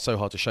just so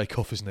hard to shake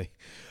off, isn't he?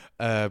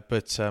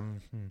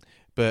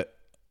 But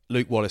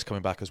Luke Wallace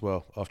coming back as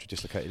well after he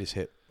dislocated his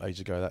hip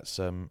ages ago. That's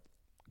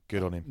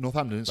good on him.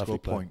 Northampton didn't score a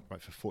point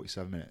for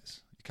 47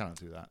 minutes. You cannot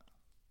do that.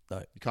 No,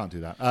 you can't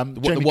do that.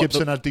 Jamie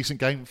Gibson had a decent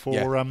game for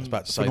I was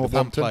about to say, Northampton. The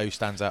one player who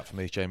stands out for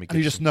me is Jamie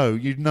Gibson.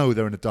 And you know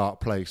they're in a dark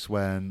place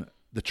when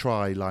the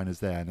try line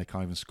is there and they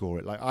can't even score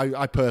it. Like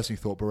I personally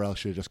thought Burrell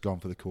should have just gone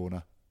for the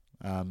corner.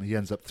 He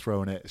ends up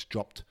throwing it. It's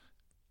dropped.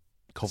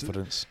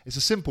 Confidence. It's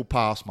a simple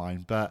pass,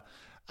 mine, but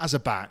as a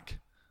back,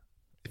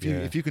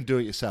 if you can do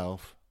it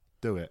yourself,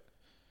 do it.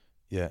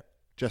 Yeah.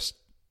 Just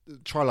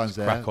try line's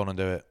there. Crack on and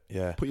do it.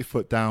 Yeah. Put your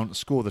foot down,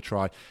 score the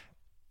try.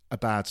 A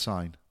bad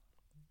sign.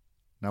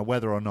 Now,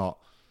 whether or not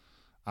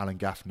Alan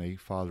Gaffney,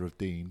 father of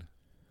Dean,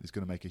 is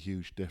going to make a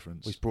huge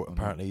difference. He's brought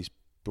his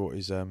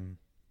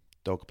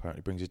dog.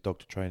 Apparently, brings his dog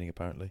to training.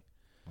 Apparently.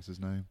 What's his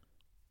name?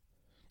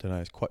 Don't know.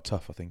 It's quite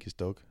tough, I think, his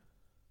dog.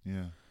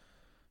 Yeah.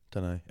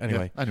 Don't know.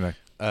 Anyway,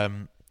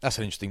 that's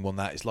an interesting one.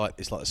 That it's like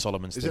the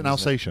Solomons. Is thing, it an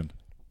Alsatian?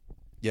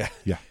 Yeah,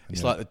 yeah.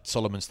 It's like the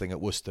Solomons thing at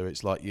Worcester.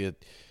 It's like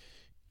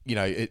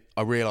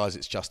I realise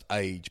it's just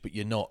age, but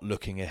you're not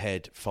looking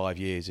ahead 5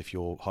 years if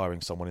you're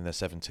hiring someone in their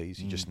 70s.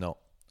 You're just not.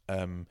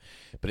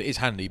 But it is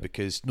handy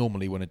because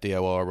normally when a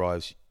DOR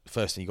arrives, the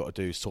first thing you've got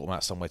to do is sort them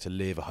out somewhere to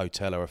live, a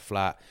hotel or a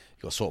flat.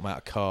 You've got to sort them out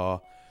a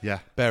car. Yeah.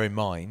 Bear in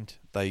mind,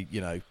 they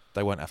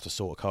won't have to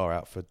sort a car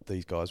out for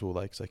these guys, will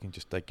they?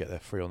 Because they get there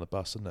free on the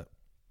bus, isn't it?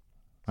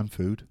 And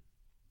food.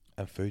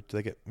 Do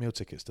they get meal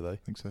tickets? Do they? I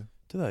think so.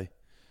 Do they?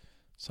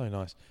 So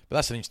nice. But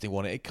that's an interesting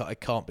one. It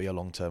can't be a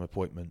long-term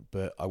appointment,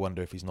 but I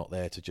wonder if he's not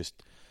there to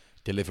just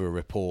deliver a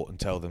report and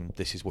tell them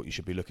this is what you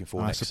should be looking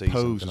for next season. I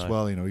suppose as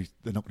well, they're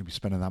not going to be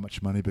spending that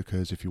much money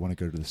because if you want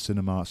to go to the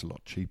cinema, it's a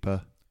lot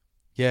cheaper.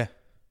 Yeah.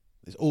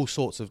 There's all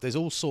sorts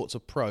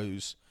of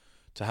pros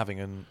to having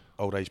an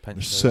old age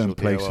pension. There's certain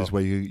places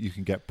where you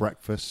can get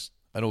breakfast.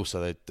 And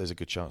also there's a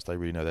good chance they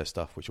really know their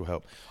stuff, which will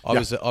help. I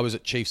was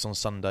at Chiefs on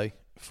Sunday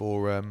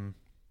for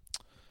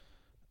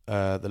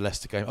the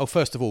Leicester game. Oh,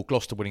 first of all,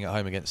 Gloucester winning at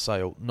home against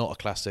Sale. Not a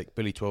classic.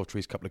 Billy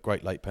Twelvetree's couple of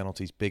great late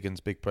penalties. Big uns,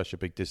 big pressure,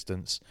 big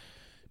distance.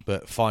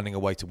 But finding a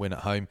way to win at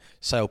home.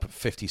 Sale put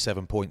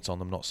 57 points on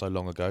them not so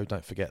long ago.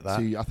 Don't forget that.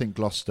 See, I think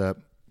Gloucester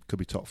could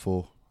be top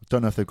 4. I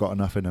don't know if they've got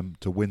enough in them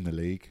to win the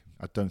league.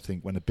 I don't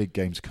think when the big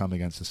games come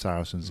against the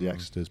Saracens, the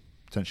Exeters,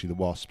 potentially the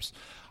Wasps,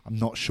 I'm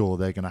not sure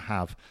they're going to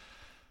have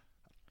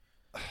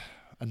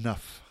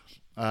enough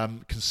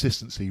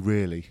consistency,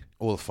 really.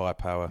 All the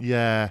firepower.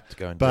 Yeah. To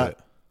go and do it.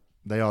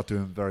 They are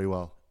doing very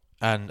well.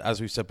 And as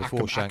we've said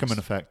before, Shanks, Ackerman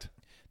effect.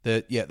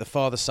 The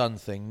father-son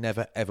thing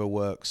never ever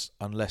works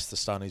unless the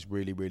son is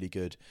really, really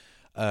good.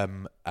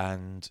 And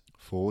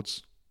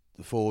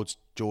the Fords,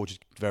 George is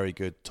very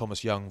good.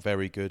 Thomas Young,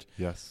 very good.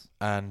 Yes.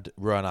 And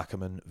Rowan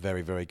Ackerman,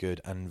 very, very good.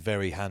 And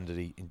very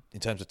handy in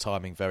terms of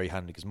timing, very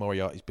handy because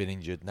Moriarty's been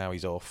injured. Now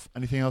he's off.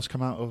 Anything else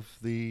come out of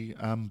the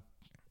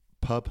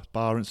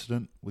bar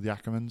incident with the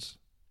Ackermans?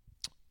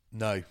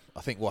 No.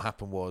 I think what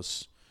happened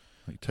was...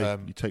 You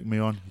take me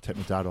on, you take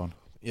my dad on.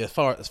 Yeah, as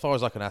far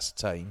as I can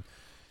ascertain,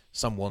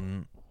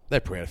 they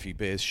probably had a few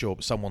beers, sure,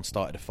 but someone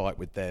started a fight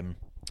with them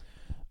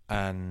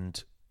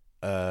and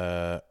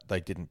they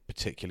didn't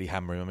particularly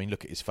hammer him. I mean,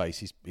 look at his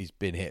face. He's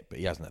been hit, but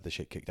he hasn't had the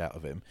shit kicked out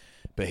of him.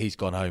 But he's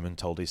gone home and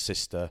told his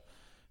sister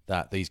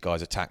that these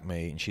guys attacked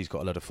me, and she's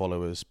got a lot of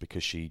followers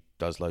because she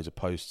does loads of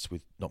posts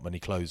with not many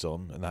clothes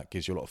on, and that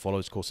gives you a lot of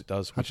followers. Of course it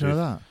does. How do you know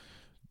that?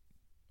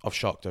 I've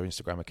shocked her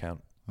Instagram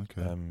account.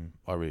 Okay.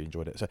 I really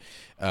enjoyed it. So,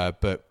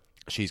 but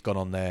she's gone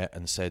on there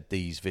and said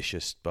these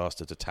vicious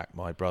bastards attacked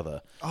my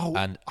brother. Oh,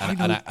 and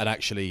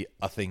actually,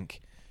 I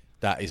think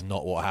that is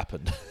not what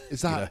happened.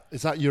 Is that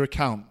is that your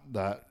account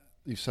that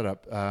you've set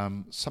up?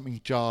 Something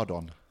jarred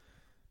on.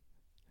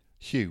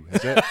 Hugh,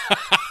 is it?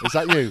 Is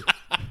that you?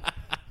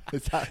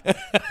 Is that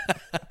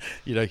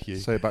Hugh?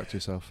 Say it back to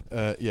yourself.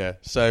 Yeah.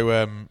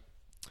 So.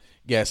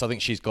 Yes, I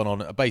think she's gone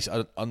on.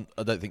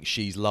 I don't think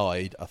she's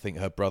lied. I think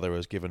her brother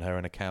has given her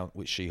an account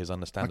which she has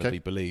understandably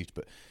believed,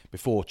 but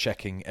before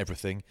checking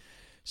everything.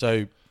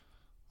 So,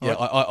 yeah,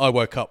 I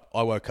woke up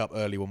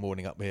early one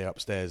morning up here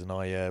upstairs, and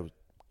I was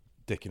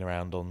dicking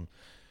around on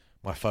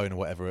my phone or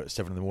whatever at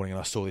 7 a.m, and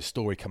I saw this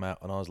story come out,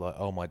 and I was like,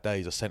 "Oh my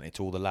days!" I sent it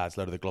to all the lads, a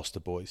load of the Gloucester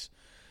boys.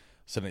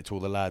 Sent it to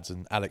all the lads,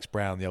 and Alex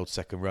Brown, the old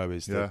second row,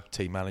 is the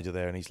team manager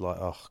there, and he's like,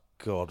 "Oh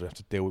God, we have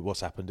to deal with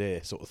what's happened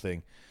here," sort of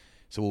thing.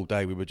 So all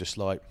day we were just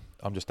like,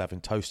 I'm just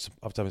having toast.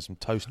 I'm having some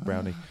toast,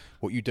 Brownie.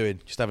 What you doing?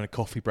 Just having a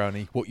coffee,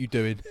 Brownie. What you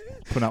doing?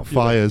 Putting out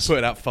fires.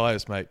 Putting out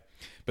fires, mate.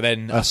 But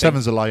then...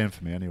 7's a lie-in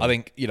for me anyway. I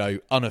think,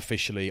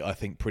 unofficially, I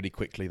think pretty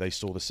quickly they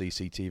saw the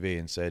CCTV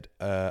and said,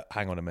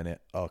 hang on a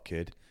minute, our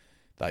kid.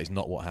 That is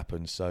not what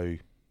happened, so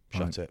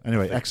shut it.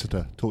 Anyway,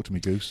 Exeter, talk to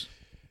me, Goose.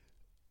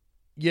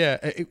 Yeah,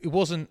 it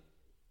wasn't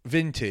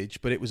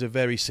vintage, but it was a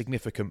very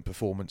significant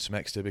performance from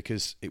Exeter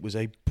because it was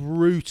a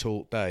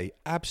brutal day.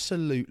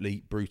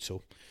 Absolutely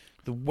brutal.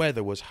 The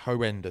weather was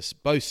horrendous.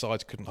 Both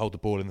sides couldn't hold the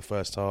ball in the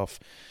first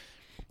half.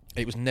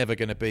 It was never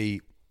going to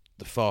be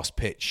the fast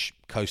pitch,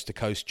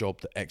 coast-to-coast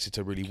job that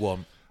Exeter really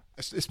want.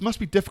 It must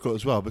be difficult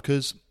as well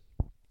because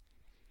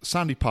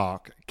Sandy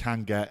Park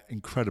can get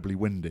incredibly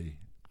windy,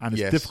 and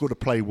it's difficult to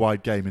play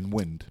wide game in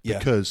wind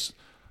because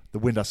the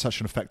wind has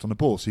such an effect on the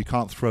ball. So you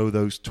can't throw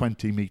those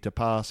 20-metre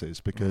passes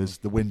because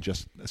the wind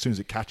just, as soon as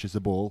it catches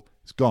the ball,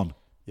 it's gone.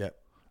 Yeah.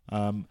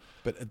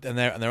 But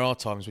there are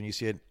times when you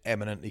see an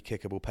eminently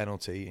kickable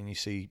penalty and you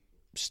see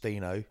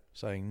Steno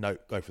saying no,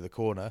 go for the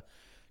corner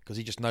because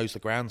he just knows the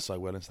ground so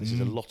well, and so this is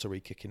a lottery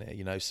kicking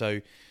it,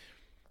 So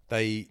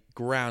they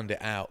ground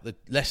it out. The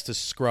Leicester's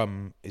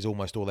scrum is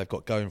almost all they've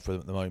got going for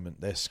them at the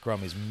moment. Their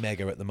scrum is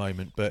mega at the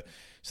moment, but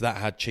so that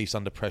had Chiefs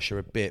under pressure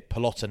a bit.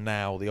 Pallotta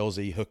now, the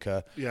Aussie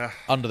hooker,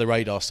 under the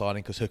radar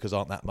signing because hookers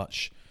aren't that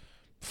much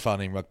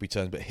fun in rugby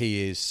terms, but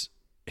he is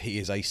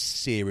a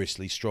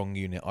seriously strong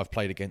unit. I've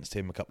played against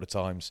him a couple of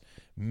times.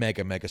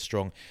 Mega, mega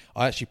strong.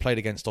 I actually played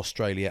against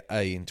Australia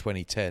A in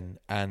 2010,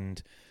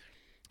 and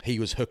he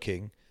was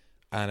hooking,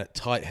 and at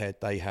tight head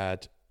they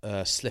had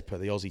Slipper,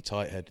 the Aussie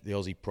tight head, the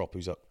Aussie prop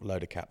who's up a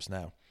load of caps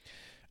now.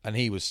 and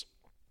he was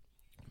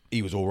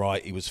all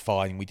right. He was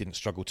fine. We didn't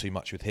struggle too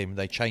much with him.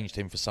 They changed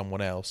him for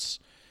someone else,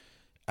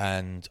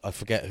 and I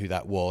forget who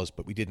that was,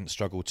 but we didn't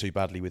struggle too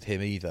badly with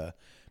him either.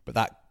 But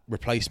that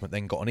replacement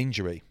then got an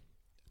injury,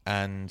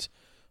 and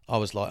I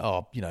was like,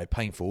 oh,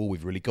 painful. All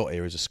we've really got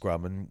here is a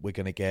scrum, and we're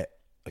going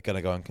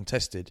to go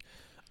uncontested.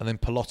 And then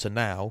Pallotta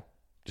now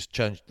just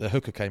changed. The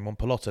hooker came on.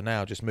 Pallotta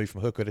now just moved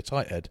from hooker to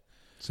tight head.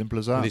 Simple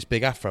as that. With his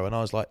big afro, and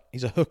I was like,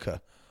 he's a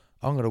hooker.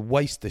 I'm going to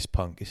waste this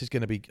punk. This is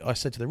going to be. I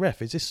said to the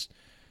ref, is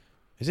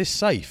this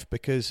safe?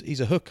 Because he's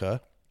a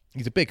hooker.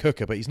 He's a big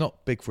hooker, but he's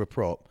not big for a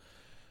prop.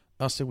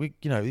 I said, we're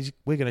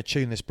going to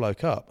tune this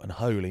bloke up, and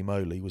holy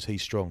moly, was he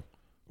strong.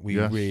 He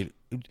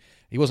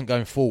wasn't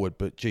going forward,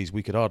 but geez,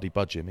 we could hardly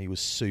budge him. He was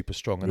super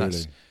strong, and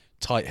that's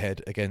tight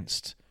head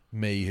against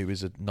me, who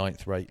is a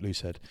 9th-rate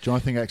loose head. Do you know, I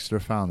think Exeter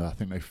found that? I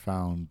think they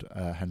found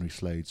Henry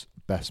Slade's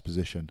best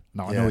position.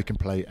 Now, I know he can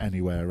play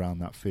anywhere around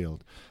that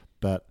field,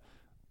 but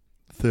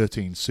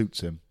 13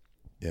 suits him.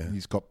 Yeah.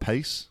 He's got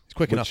pace. He's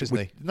quick enough, isn't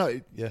he? No,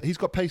 he's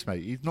got pace,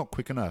 mate. He's not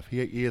quick enough.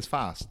 He is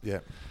fast. Yeah.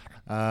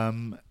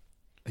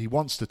 He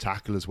wants to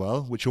tackle as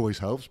well, which always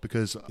helps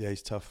because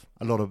he's tough.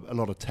 A lot of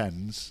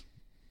 10s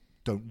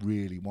don't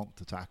really want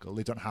to tackle.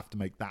 They don't have to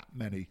make that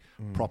many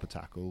proper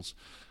tackles,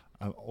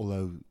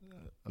 although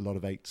a lot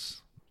of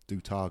 8s do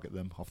target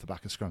them off the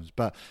back of scrums.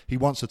 But he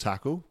wants to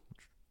tackle.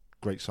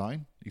 Great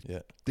sign. He's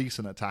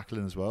decent at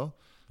tackling as well.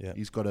 Yeah.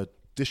 He's got a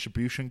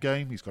distribution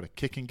game. He's got a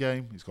kicking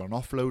game. He's got an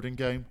offloading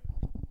game.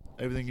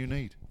 Everything you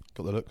need.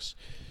 Got the looks.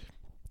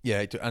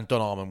 Yeah, and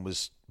Don Armand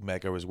was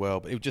mega as well.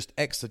 But it was just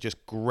Exeter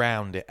just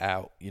ground it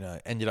out.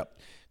 Ended up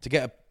to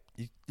get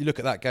you look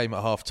at that game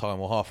at half time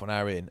or half an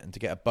hour in, and to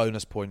get a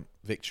bonus point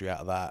victory out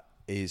of that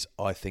is,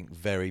 I think,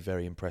 very,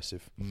 very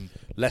impressive.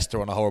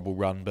 Leicester on a horrible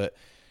run, but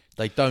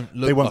they don't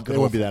look. They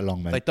won't be that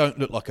long, mate. They don't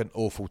look like an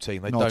awful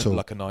team. They don't look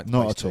like a 9th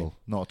place team.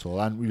 Not at all.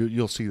 And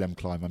you'll see them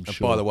climb, I'm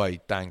sure. By the way,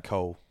 Dan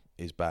Cole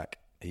is back.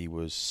 He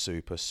was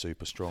super,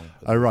 super strong.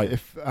 Oh, right.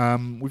 If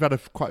we've had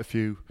quite a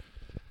few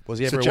was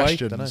he ever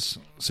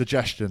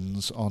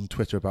suggestions on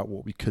Twitter about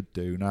what we could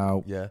do.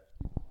 Now,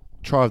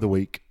 try of the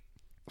week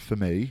for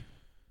me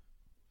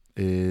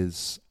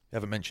is... You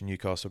haven't mentioned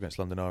Newcastle against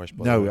London Irish,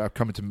 by No, I've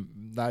come to...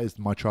 That is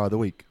my try of the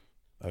week.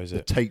 Oh, is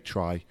it? The Tate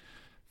try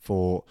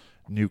for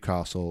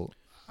Newcastle.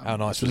 How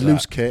nice was that? It's a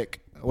loose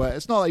kick. Well,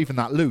 it's not even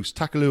that loose.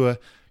 Takalua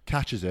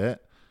catches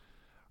it.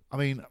 I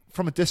mean,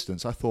 from a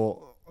distance, I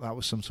thought that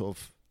was some sort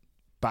of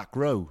back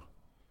row.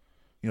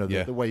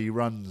 The way he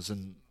runs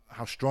and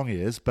how strong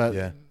he is.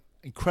 But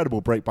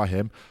incredible break by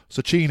him.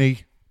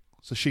 Sashini.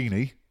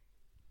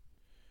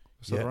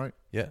 Is that right?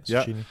 Yeah,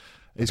 Sashini.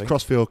 His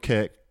crossfield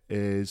kick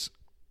is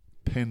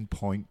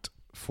pinpoint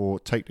for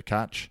Tate to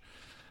catch.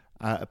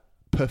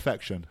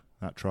 Perfection,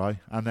 that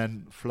try. And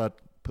then Flood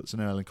puts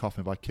an nail in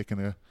coffin by kicking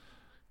a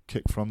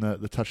kick from the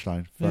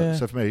touchline.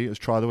 So for me, it was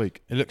try of the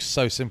week. It looks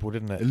so simple,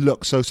 didn't it? It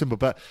looks so simple,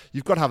 but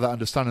you've got to have that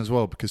understanding as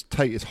well, because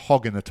Tate is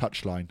hogging the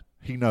touchline.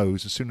 He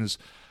knows as soon as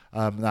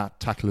that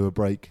Takalua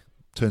break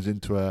turns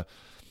into a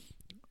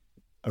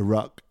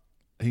ruck,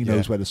 he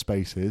knows where the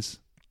space is.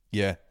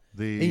 Yeah.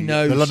 He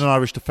knows. The London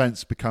Irish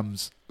defence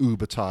becomes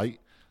uber tight.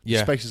 Yeah.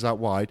 The space is out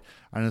wide,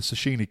 and a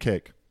Sashini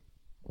kick.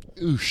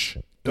 Oosh.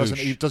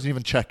 He doesn't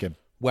even check him.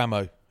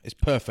 Whammo. It's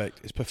perfect.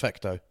 It's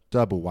perfecto.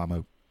 Double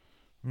whammo.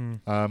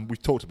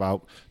 We've talked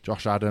about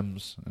Josh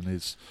Adams and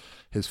his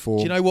form.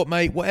 Do you know what,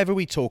 mate? Whatever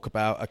we talk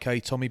about, okay,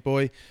 Tommy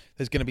boy,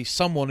 there's going to be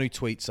someone who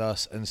tweets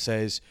us and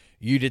says,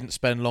 you didn't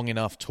spend long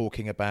enough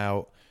talking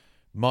about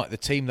the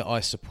team that I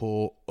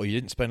support, or you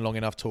didn't spend long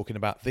enough talking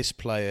about this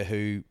player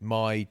who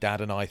my dad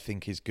and I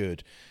think is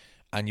good.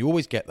 And you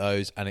always get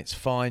those, and it's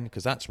fine,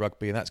 because that's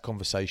rugby and that's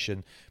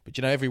conversation. But,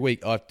 every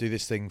week I do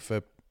this thing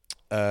for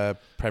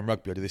Prem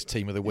Rugby. I do this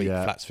Team of the Week,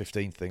 Flats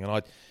 15 thing.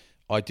 And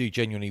I do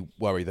genuinely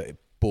worry that it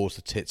bores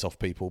the tits off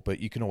people, but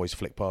you can always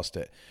flick past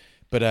it.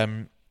 But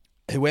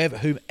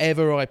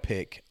whomever I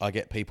pick, I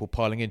get people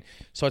piling in.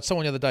 So I had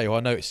someone the other day who I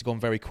noticed has gone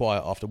very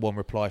quiet after one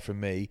reply from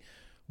me.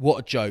 What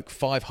a joke,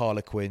 5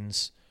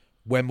 Harlequins.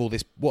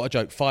 What a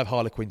joke, 5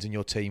 Harlequins in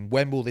your team.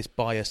 When will this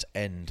bias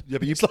end? Yeah,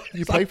 but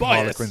you played for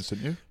Harlequins,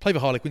 didn't you? Played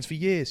for Harlequins for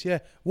years, yeah.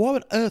 Why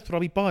on earth would I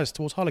be biased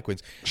towards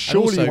Harlequins?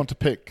 Surely you want to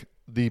pick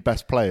the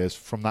best players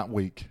from that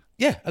week.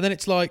 Yeah, and then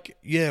it's like,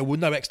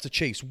 no Exeter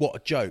Chiefs. What a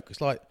joke. It's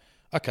like,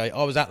 okay,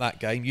 I was at that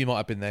game. You might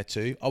have been there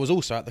too. I was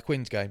also at the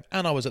Quins game,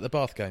 and I was at the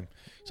Bath game.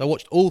 So I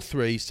watched all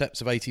 3 sets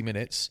of 80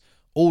 minutes,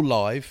 all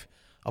live.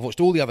 I've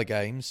watched all the other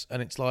games,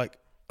 and it's like,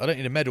 I don't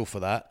need a medal for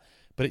that.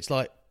 But it's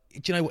like,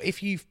 do you know what?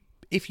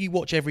 If you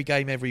watch every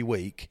game every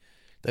week,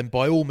 then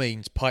by all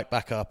means pipe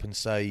back up and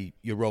say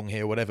you're wrong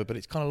here or whatever. But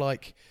it's kind of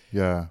like...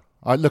 Yeah.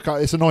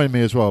 It's annoying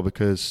me as well,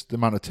 because the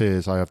amount of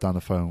tears I have down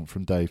the phone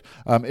from Dave.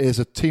 It is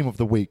a team of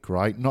the week,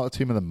 right? Not a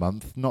team of the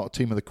month, not a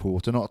team of the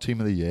quarter, not a team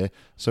of the year.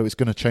 So it's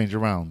going to change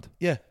around.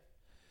 Yeah.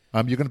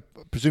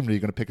 Presumably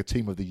you're going to pick a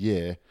team of the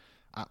year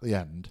at the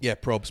end. Yeah,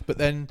 probs. But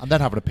then... And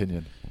then have an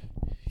opinion.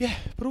 Yeah,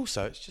 but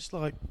also it's just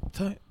like,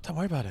 don't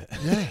worry about it.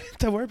 Yeah.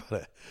 Don't worry about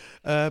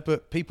it.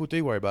 But people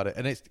do worry about it.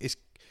 And it's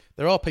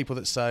there are people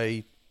that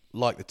say,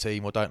 like the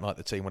team or don't like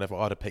the team, whatever,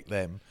 I'd have picked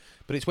them.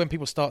 But it's when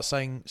people start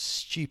saying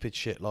stupid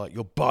shit like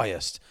you're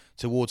biased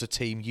towards a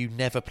team you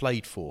never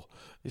played for.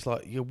 It's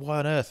like, why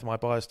on earth am I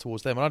biased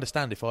towards them? And I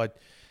understand if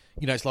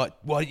it's like,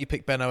 why didn't you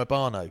pick Benno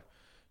Urbano?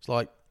 It's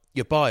like,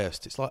 you're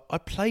biased. It's like, I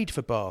played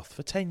for Bath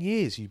for 10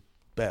 years, you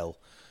bell.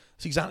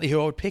 It's exactly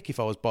who I would pick if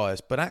I was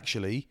biased. But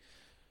actually,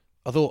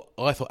 I thought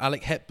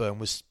Alec Hepburn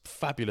was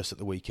fabulous at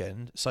the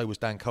weekend. So was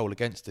Dan Cole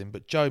against him.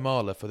 But Joe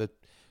Marler, for the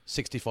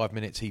 65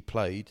 minutes he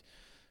played,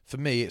 for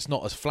me, it's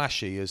not as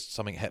flashy as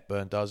something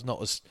Hepburn does,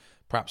 not as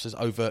perhaps as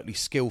overtly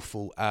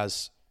skillful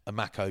as a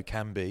Mako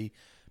can be,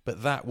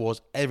 but that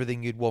was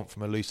everything you'd want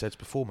from a Loosehead's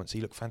performance.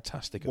 He looked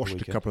fantastic at the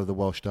weekend. Watched a couple of the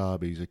Welsh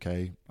derbies,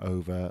 okay,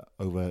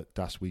 over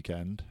das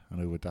weekend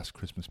and over das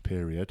Christmas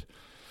period.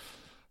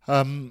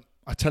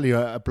 I tell you,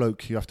 a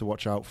bloke you have to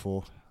watch out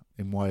for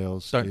in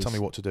Wales. Don't tell me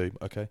what to do,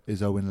 okay?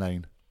 Is Owen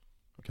Lane.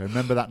 Okay,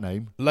 remember that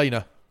name?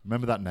 Laner.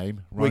 Remember that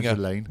name? Winger.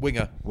 Lane.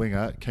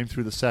 Winger. Came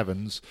through the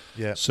sevens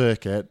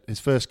circuit.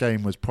 His first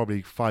game was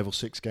probably 5 or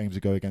 6 games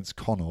ago against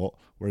Connaught,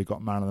 where he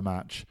got man of the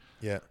match.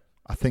 Yeah.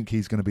 I think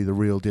he's going to be the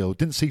real deal.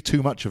 Didn't see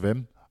too much of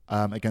him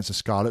against the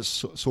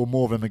Scarlets. Saw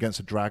more of him against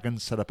the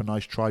Dragons. Set up a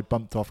nice try.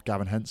 Bumped off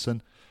Gavin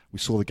Henson. We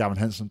saw the Gavin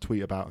Henson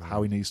tweet about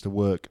how he needs to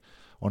work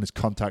on his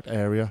contact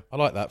area. I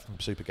like that from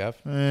Super Gav.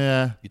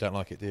 Yeah. You don't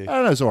like it, do you? I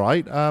don't know. It's all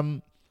right.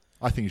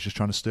 I think he's just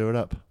trying to stir it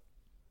up.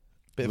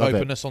 Bit of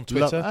openness on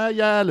Twitter.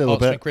 Yeah, a little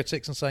answering bit.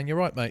 critics and saying, you're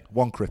right, mate.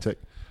 One critic.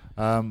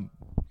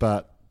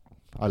 But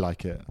I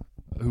like it.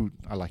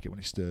 I like it when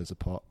he stirs the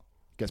pot.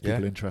 Gets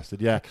people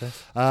interested. Yeah. Okay.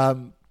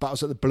 But I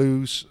was at the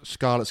Blues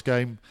Scarlets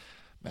game.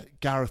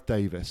 Gareth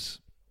Davis,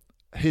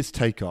 his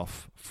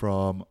takeoff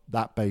from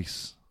that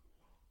base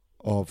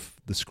of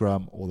the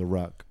scrum or the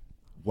ruck.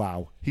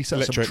 Wow. He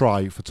sets up a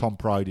try for Tom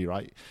Pridey,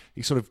 right?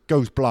 He sort of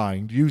goes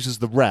blind, uses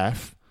the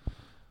ref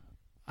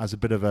as a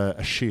bit of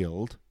a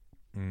shield,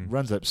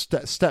 runs up,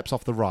 steps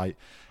off the right,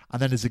 and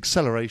then his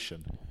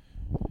acceleration.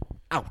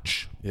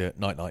 Ouch. Yeah,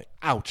 night.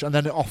 Ouch. And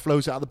then it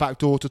offloads it out the back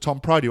door to Tom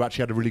Pridey, who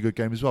actually had a really good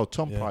game as well.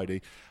 Tom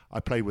Pridey,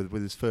 I played with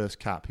his first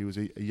cap. He was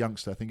a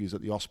youngster. I think he was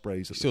at the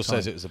Ospreys at the time. Still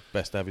says it was the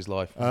best day of his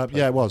life.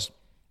 Yeah, it was.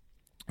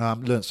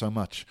 Learned so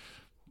much.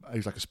 He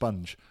was like a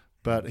sponge.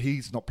 But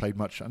he's not played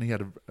much, and he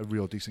had a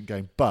real decent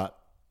game. But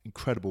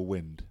incredible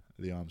wind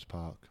at the Arms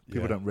Park.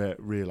 People don't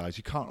realise.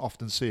 You can't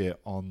often see it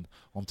on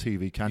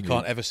TV, can you? You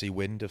can't ever see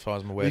wind, as far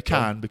as I'm aware. You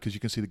can, because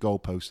you can see the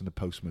goalposts and the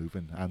posts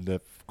moving and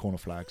the corner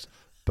flags.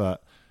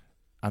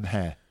 And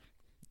hair.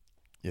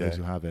 Yeah. Those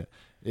who have it.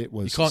 It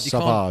was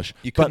savage.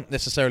 You couldn't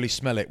necessarily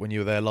smell it when you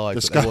were there live.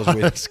 The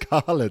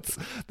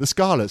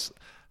Scarlets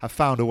have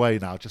found a way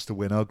now just to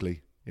win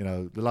ugly. You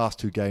know, the last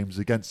 2 games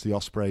against the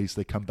Ospreys,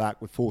 they come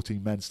back with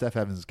 14 men. Steph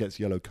Evans gets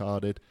yellow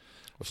carded.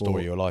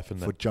 Story of your life,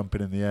 isn't it? For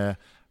jumping in the air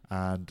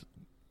and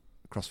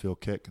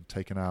crossfield kick and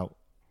taken out.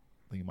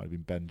 I think it might have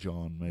been Ben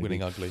John, maybe.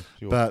 Winning ugly.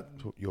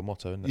 Your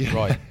motto, isn't it? Yeah,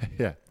 right.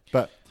 Yeah.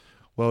 But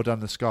well done,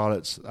 the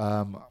Scarlets.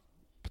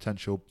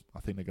 Potential. I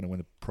think they're going to win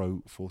a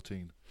Pro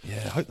 14.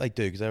 Yeah, I hope they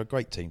do, because they're a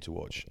great team to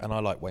watch. And I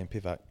like Wayne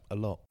Pivac a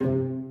lot.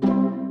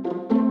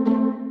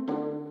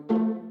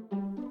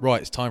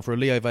 Right, it's time for a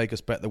Leo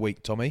Vegas bet of the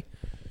week, Tommy.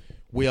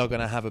 We are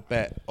going to have a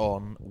bet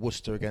on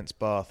Worcester against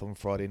Bath on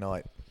Friday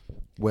night.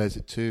 Where's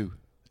it to?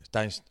 It's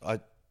down,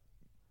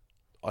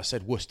 I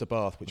said Worcester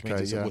Bath, which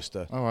means it's at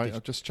Worcester. All right,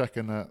 I'm just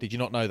checking that. Did you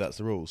not know that's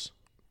the rules?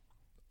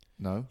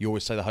 No. You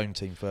always say the home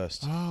team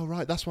first. Oh,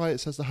 right. That's why it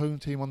says the home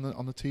team on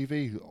the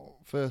TV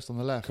first on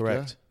the left.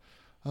 Correct.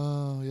 Yeah?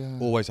 Oh, yeah.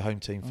 Always a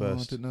home team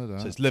first. I didn't know that.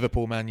 So it's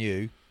Liverpool, Man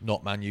U,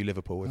 not Man U,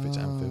 Liverpool if it's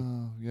Anfield.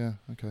 Oh, yeah.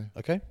 Okay.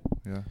 Okay?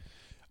 Yeah.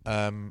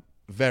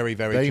 Very,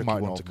 very they tricky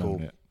might one not to have call.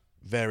 known it.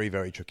 Very,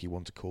 very tricky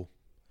one to call.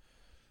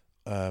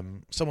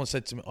 Someone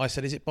said to me, I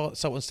said, is it Bath?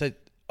 Someone said,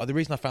 the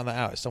reason I found that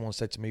out is someone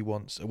said to me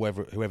once,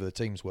 whoever the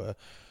teams were,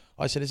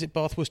 I said, is it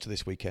Bath Worcester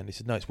this weekend? He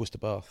said, no, it's Worcester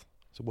Bath.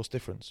 So what's the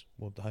difference?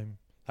 Well, the home.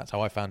 That's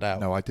how I found out.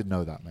 No, I didn't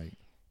know that, mate.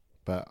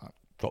 But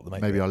drop the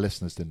mate maybe bit. Our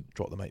listeners didn't.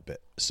 Drop the mate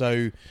bit.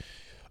 So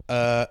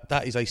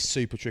that is a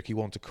super tricky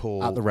one to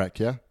call. At the Rec,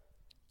 yeah?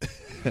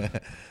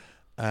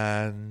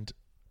 And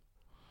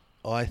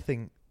I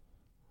think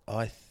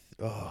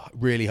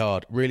really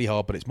hard,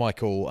 but it's my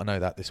call. I know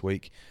that this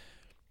week.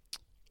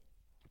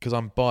 Because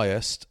I'm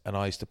biased and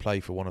I used to play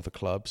for one of the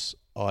clubs,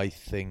 I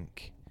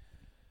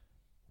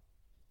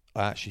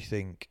actually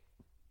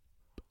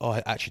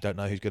don't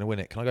know who's going to win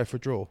it. Can I go for a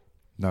draw?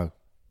 No.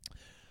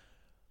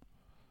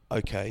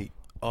 Okay,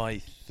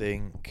 I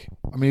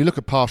mean, you look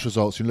at past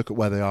results, you look at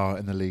where they are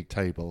in the league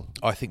table.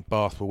 I think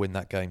Bath will win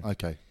that game.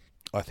 Okay.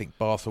 I think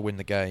Bath will win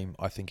the game.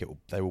 I think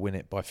they will win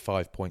it by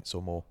 5 points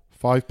or more.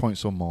 5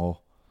 points or more.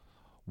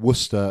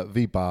 Worcester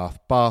v Bath.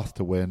 Bath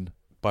to win.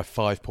 By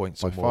 5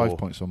 points or more. By 5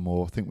 points or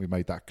more. I think we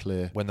made that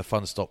clear. When the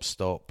fun stops,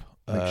 stop.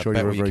 Make sure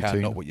you're over 18.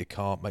 Can, not what you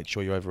can't. Make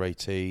sure you're over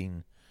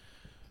 18.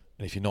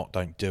 And if you're not,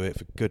 don't do it,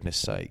 for goodness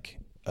sake.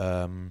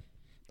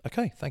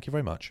 Okay, thank you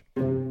very much.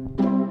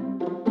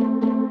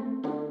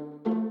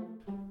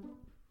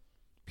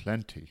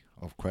 Plenty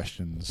of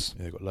questions.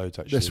 Yeah, got loads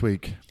actually. This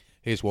week.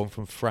 Here's one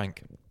from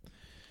Frank.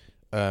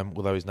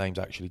 although his name's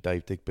actually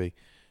Dave Digby.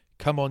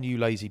 Come on, you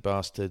lazy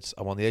bastards.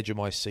 I'm on the edge of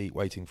my seat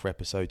waiting for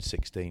episode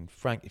 16.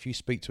 Frank, if you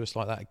speak to us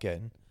like that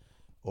again,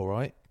 all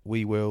right,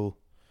 we will...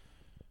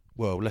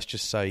 Well, let's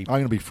just say... I'm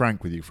going to be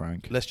frank with you,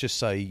 Frank. Let's just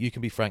say you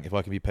can be Frank if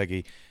I can be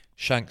Peggy.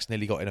 Shanks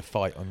nearly got in a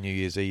fight on New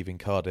Year's Eve in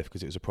Cardiff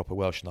because it was a proper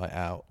Welsh night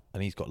out,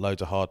 and he's got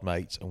loads of hard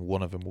mates, and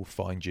one of them will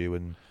find you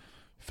and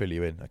fill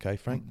you in. Okay,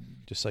 Frank?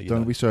 Just so you know.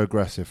 Don't be so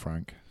aggressive,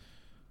 Frank.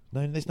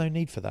 No, there's no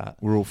need for that.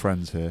 We're all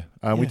friends here.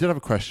 We did have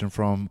a question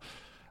from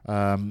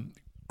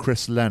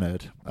Chris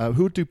Leonard.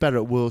 Who would do better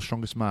at World's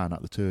Strongest Man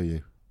out of the two of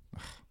you?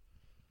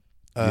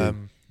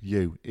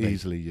 You.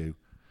 Easily you.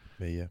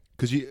 Me, yeah.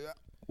 Because you...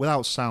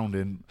 Without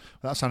sounding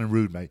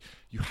rude, mate,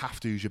 you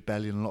have to use your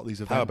belly in a lot of these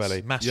events. Power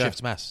belly, mass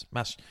shifts, mass.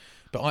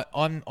 But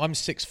I'm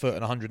 6 foot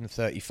and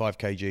 135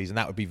 kgs, and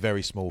that would be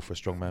very small for a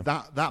strong man.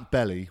 That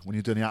belly, when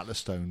you're doing the Atlas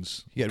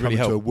Stones, it comes really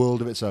into help. a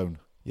world of its own.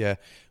 Yeah.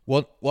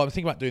 What I'm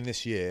thinking about doing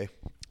this year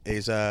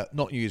is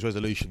not New Year's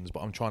resolutions,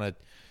 but I'm trying to,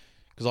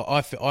 because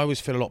I always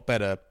feel a lot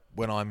better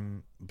when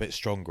I'm a bit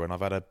stronger, and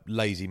I've had a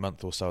lazy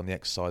month or so on the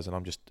exercise, and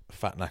I'm just a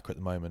fat knacker at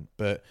the moment,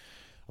 but.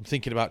 I'm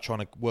thinking about trying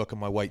to work on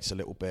my weights a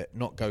little bit,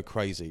 not go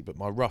crazy, but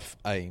my rough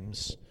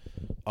aims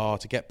are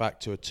to get back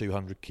to a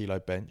 200 kilo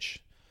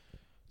bench,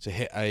 to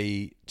hit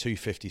a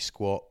 250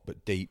 squat,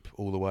 but deep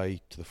all the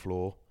way to the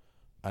floor,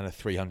 and a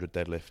 300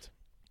 deadlift.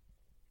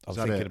 I'm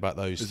thinking about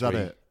those. Is three. that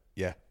it?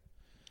 Yeah.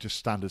 Just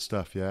standard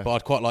stuff, yeah. But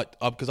I'd quite like,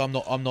 because I'm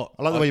not. I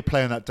like the way you're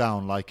playing that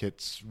down like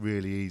it's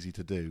really easy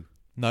to do.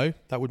 No,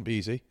 that wouldn't be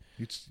easy.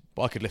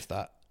 But I could lift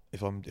that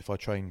if I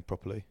train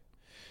properly.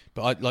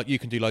 But you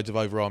can do loads of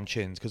overarm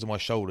chins. Because of my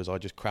shoulders, I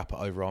just crap at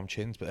overarm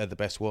chins, but they're the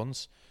best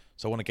ones.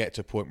 So I want to get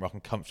to a point where I can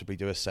comfortably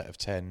do a set of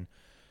 10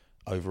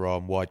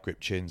 overarm wide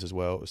grip chins as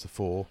well as the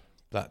 4.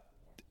 That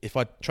if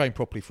I train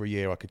properly for a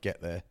year, I could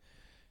get there.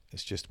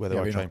 It's just whether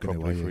I train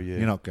properly for a year.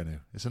 You're not going to.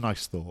 It's a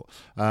nice thought.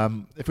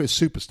 If it was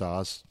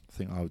superstars, I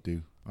think I'd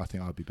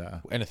be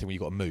better. Anything where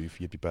you've got to move,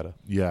 you'd be better.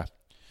 Yeah.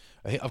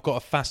 I've got a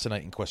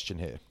fascinating question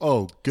here.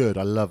 Oh, good.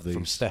 I love these.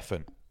 From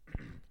Stefan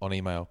on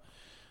email.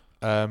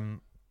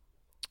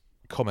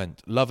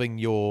 Comment, loving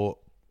your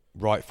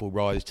rightful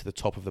rise to the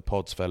top of the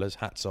pods, fellas.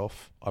 Hats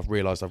off. I've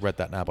realised I've read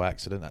that now by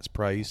accident. That's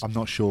praise. I'm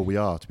not sure we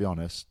are, to be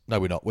honest. No,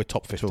 we're not. We're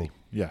top 50.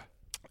 Yeah.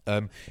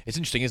 It's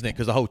interesting, isn't it?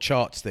 Because the whole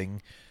charts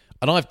thing,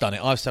 and I've done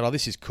it. I've said, "Oh,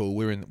 this is cool.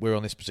 We're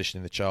on this position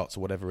in the charts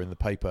or whatever in the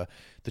paper."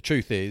 The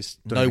truth is,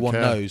 no one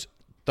knows.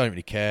 Don't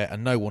really care,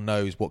 and no one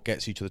knows what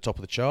gets you to the top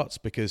of the charts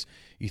because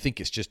you think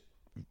it's just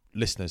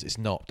listeners. It's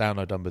not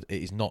download numbers.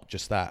 It is not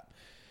just that.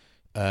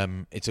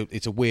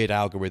 It's a weird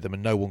algorithm,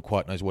 and no one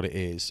quite knows what it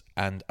is.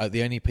 And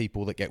the only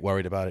people that get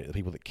worried about it are the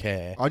people that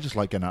care. I just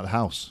like getting out of the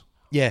house.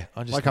 Yeah,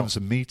 I just like having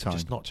some me time.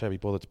 Just not terribly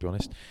bothered, to be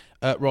honest.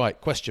 Right,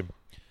 question.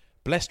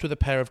 Blessed with a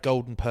pair of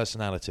golden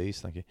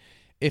personalities, thank you.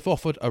 If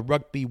offered a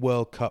Rugby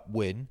World Cup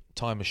win,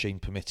 time machine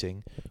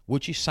permitting,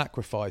 would you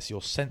sacrifice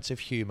your sense of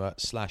humour /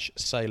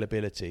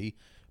 saleability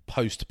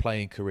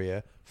post-playing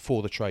career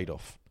for the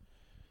trade-off?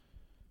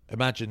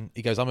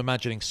 He goes, I'm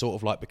imagining sort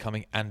of like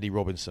becoming Andy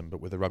Robinson,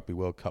 but with a Rugby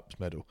World Cup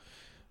medal,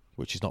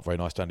 which is not very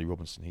nice to Andy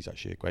Robinson. He's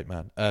actually a great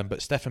man.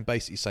 But Stefan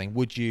basically saying,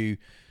 would you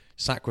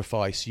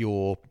sacrifice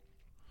your,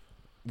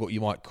 what you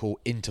might call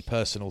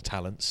interpersonal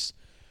talents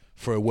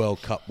for a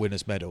World Cup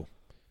winner's medal?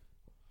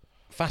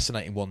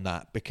 Fascinating one,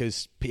 that,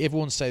 because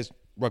everyone says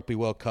Rugby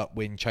World Cup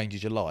win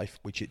changes your life,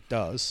 which it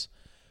does,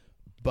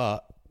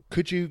 but...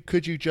 Could you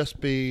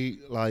just be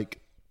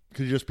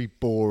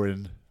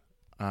boring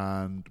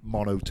and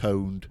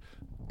monotoned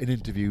in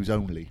interviews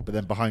only, but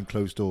then behind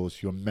closed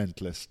doors you're a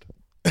mentalist?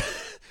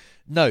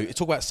 No,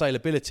 it's all about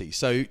saleability.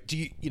 So do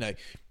you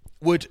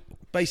would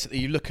basically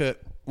you look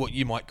at what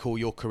you might call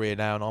your career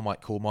now and I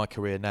might call my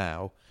career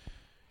now,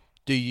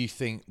 do you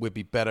think we'd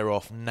be better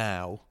off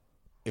now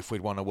if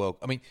we'd won a World...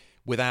 I mean,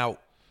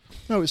 without...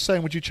 No, it's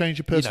saying would you change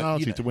your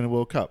personality to win a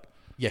World Cup?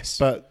 Yes.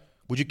 But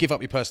would you give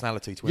up your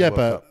personality to win a World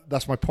Cup? Yeah, but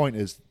that's my point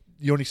is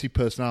you only see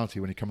personality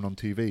when you're coming on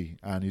TV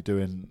and you're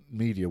doing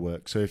media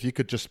work. So if you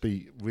could just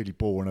be really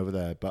boring over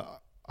there,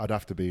 but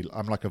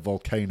I'm like a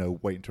volcano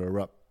waiting to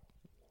erupt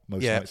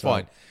most nights. Yeah,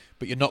 fine.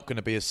 But you're not going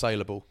to be as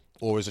saleable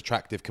or as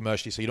attractive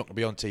commercially, so you're not going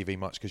to be on TV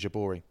much because you're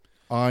boring.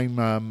 But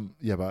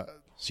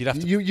so you'd have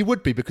to... you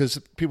would be, because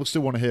people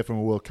still want to hear from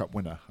a World Cup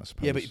winner, I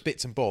suppose. Yeah, but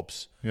bits and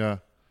bobs. Yeah.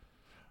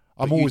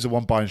 I'm always the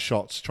one buying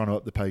shots, trying to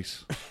up the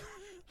pace.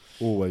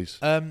 Always.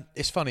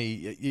 It's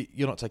funny,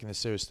 you're not taking this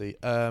seriously.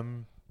 I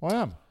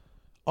am.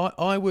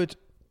 I would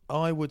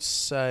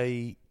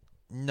say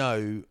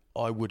no,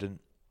 I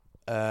wouldn't,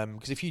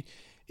 because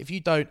if you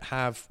don't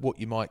have what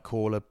you might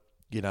call a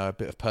bit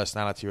of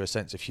personality or a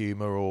sense of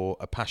humour or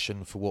a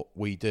passion for what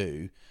we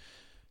do,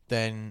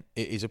 then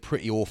it is a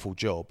pretty awful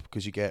job,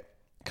 because you get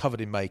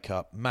covered in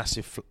makeup,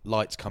 massive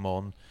lights come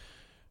on,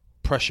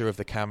 pressure of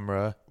the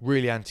camera,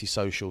 really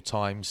antisocial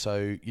time.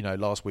 So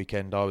last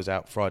weekend I was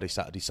out Friday,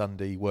 Saturday,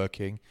 Sunday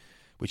working,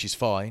 which is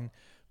fine,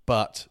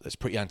 but it's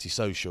pretty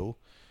antisocial.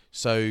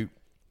 So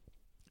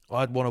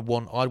I'd want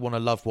to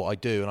love what I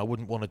do, and I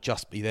wouldn't want to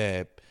just be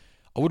there.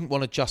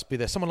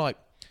 Someone like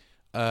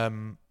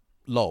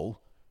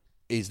lol,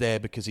 is there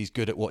because he's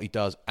good at what he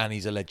does and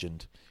he's a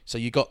legend. So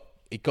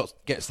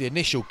gets the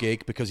initial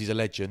gig because he's a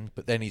legend,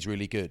 but then he's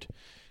really good.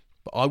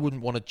 But I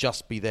wouldn't want to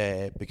just be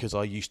there because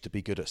I used to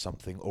be good at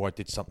something or I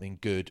did something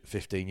good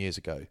 15 years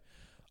ago.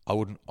 I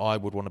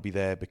would want to be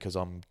there because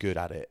I'm good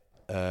at it.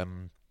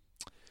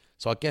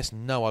 So I guess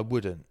no, I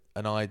wouldn't.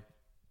 And I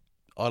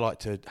like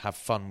to have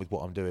fun with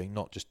what I'm doing,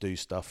 not just do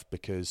stuff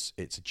because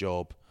it's a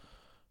job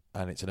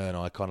and it's an earner.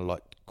 I kind of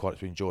like quite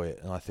to enjoy it,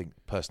 and I think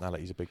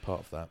personality is a big part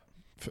of that.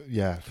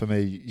 For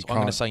me, I'm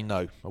going to say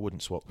no. I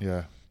wouldn't swap.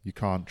 Yeah, you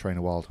can't train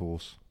a wild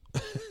horse.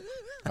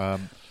 I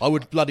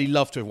would bloody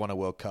love to have won a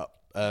World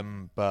Cup,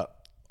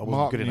 but I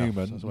wasn't good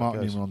enough. Mark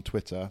Newman on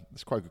Twitter.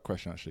 It's quite a good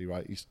question, actually,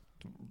 right? He's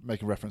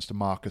making reference to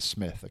Marcus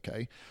Smith,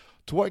 okay?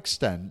 To what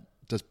extent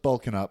does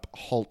bulking up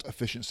halt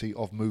efficiency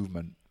of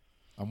movement?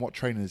 And what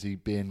training is he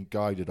being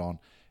guided on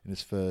in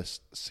his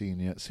first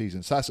senior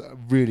season? So that's a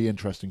really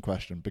interesting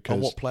question. Because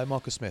on what player?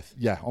 Marcus Smith?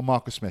 Yeah, on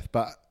Marcus Smith.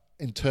 But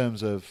in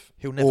terms of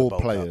He'll never all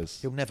bulk players...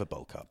 Up. He'll never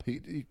bulk up.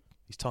 He's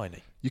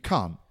tiny. You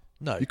can't.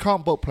 No. You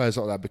can't bulk players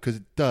like that because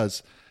it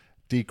does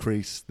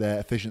decrease their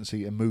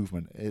efficiency in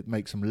movement. It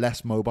makes them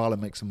less mobile. It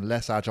makes them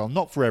less agile.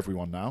 Not for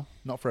everyone now.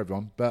 Not for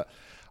everyone. But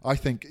I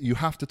think you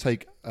have to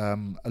take a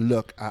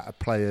look at a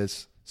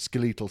player's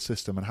skeletal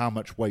system and how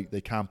much weight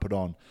they can put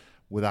on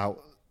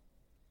without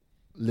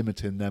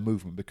limiting their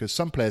movement, because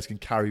some players can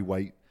carry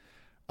weight,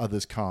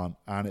 others can't,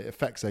 and it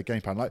affects their game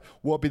plan. Like,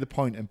 what would be the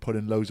point in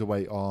putting loads of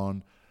weight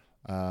on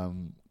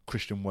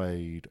Christian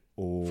Wade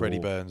or Freddie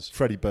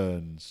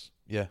Burns?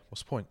 Yeah,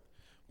 what's the point?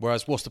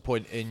 Whereas, what's the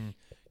point in,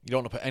 you don't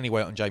want to put any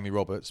weight on Jamie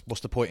Roberts?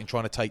 What's the point in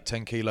trying to take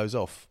 10 kilos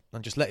off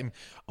and just let him?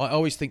 I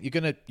always think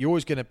you're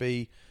always going to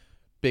be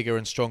bigger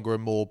and stronger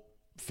and more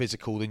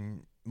physical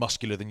than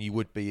muscular than you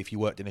would be if you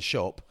worked in a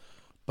shop.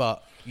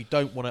 But you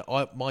don't want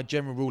to. My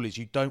general rule is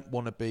you don't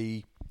want to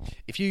be.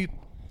 If you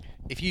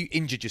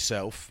injured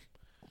yourself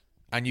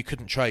and you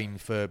couldn't train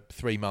for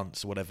 3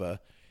 months or whatever,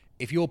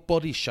 if your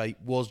body shape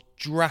was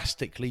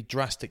drastically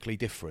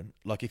different,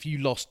 like if you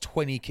lost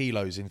 20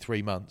 kilos in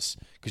 3 months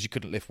because you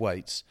couldn't lift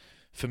weights,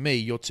 for me,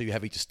 you're too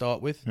heavy to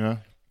start with. Yeah.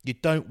 You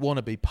don't want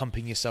to be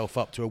pumping yourself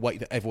up to a weight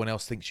that everyone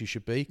else thinks you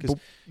should be, because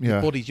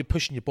you're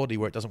pushing your body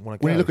where it doesn't want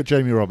to go. When you look at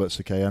Jamie Roberts,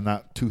 okay, and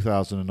that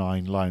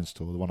 2009 Lions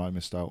tour, the one I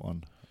missed out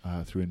on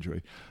through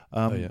injury,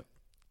 when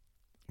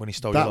he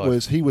stole your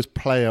life. He was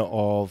player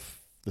of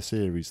the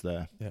series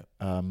there,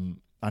 and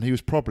he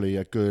was probably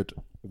a good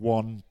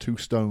 1-2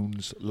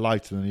 stones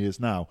lighter than he is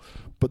now.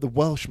 But the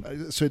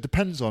Welshman, so it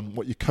depends on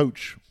what your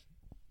coach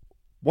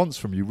wants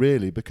from you,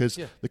 really, because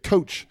the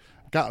coach,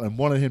 Gatlin,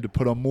 wanted him to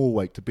put on more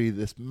weight to be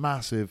this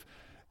massive,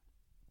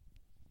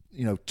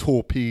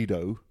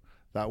 torpedo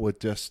that would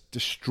just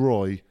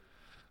destroy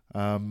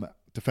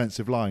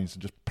defensive lines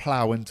and just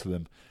plough into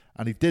them.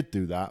 And he did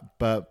do that,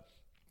 but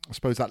I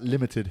suppose that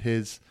limited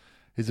his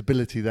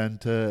ability then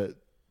to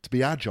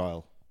be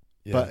agile.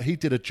 Yeah. But he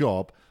did a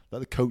job that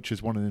the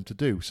coaches wanted him to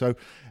do. So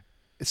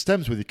it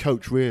stems with your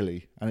coach,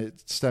 really, and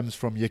it stems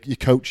from your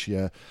coach,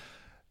 your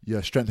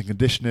strength and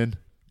conditioning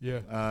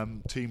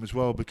team as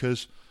well,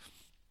 because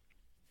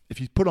if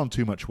you put on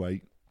too much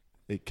weight,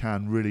 it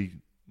can really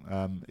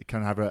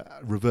have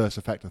a reverse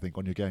effect, I think,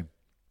 on your game.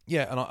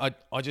 Yeah, and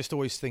I just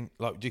always think,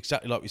 like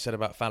exactly like we said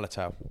about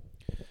Faletau.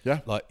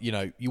 Yeah. Like,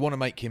 you want to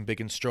make him big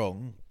and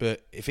strong,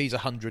 but if he's a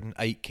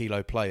 108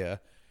 kilo player,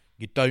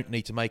 you don't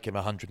need to make him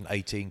a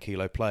 118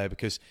 kilo player,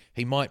 because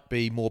he might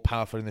be more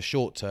powerful in the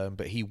short term,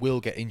 but he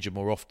will get injured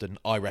more often,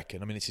 I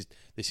reckon. I mean,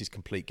 this is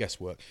complete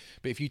guesswork.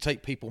 But if you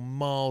take people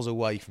miles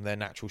away from their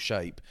natural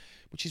shape,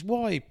 which is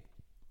why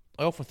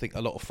I often think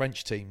a lot of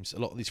French teams, a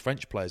lot of these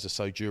French players are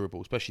so durable,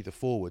 especially the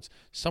forwards.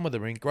 Some of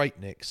them are in great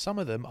nick, some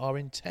of them are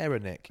in terror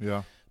nick.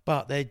 Yeah.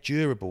 But they're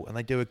durable and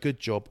they do a good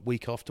job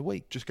week after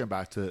week. Just going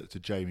back to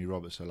Jamie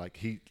Roberts, so like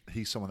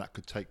he's someone that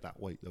could take that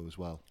weight though as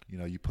well.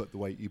 You put the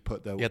weight, he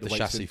had the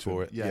chassis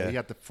for it. Yeah, he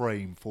had the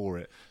frame for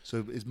it,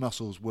 so his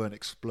muscles weren't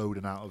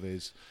exploding out of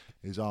his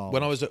arms.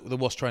 When I was at the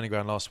Wasps training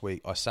ground last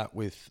week, I sat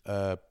with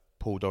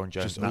Paul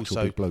Doran-Jones,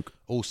 big bloke.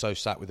 Also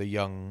sat with a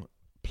young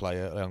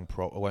player, a young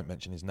prop. I won't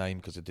mention his name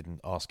because I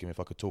didn't ask him if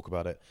I could talk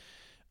about it.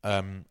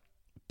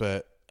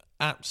 But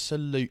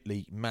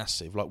absolutely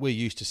massive. Like, we're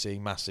used to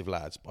seeing massive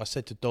lads. I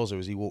said to Dozer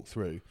as he walked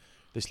through,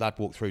 this lad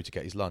walked through to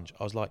get his lunch,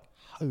 I was like,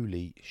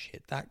 holy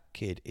shit, that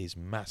kid is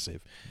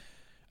massive.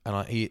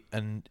 And he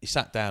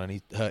sat down and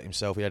he hurt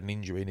himself. He had an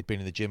injury and he'd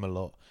been in the gym a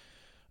lot.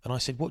 And I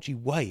said, what do you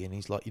weigh? And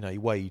he's like, he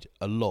weighed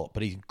a lot,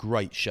 but he's in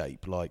great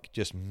shape, like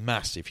just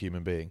massive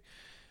human being.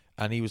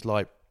 And he was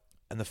like,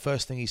 and the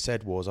first thing he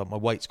said was, my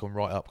weight's gone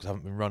right up because I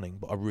haven't been running,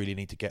 but I really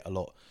need to get a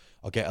lot.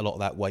 I'll get a lot of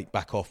that weight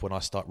back off when I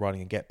start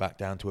running and get back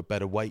down to a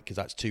better weight, because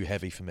that's too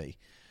heavy for me.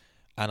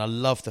 And I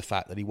love the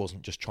fact that he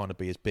wasn't just trying to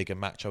be as big and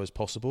macho as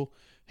possible.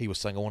 He was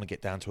saying, I want to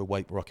get down to a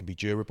weight where I can be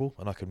durable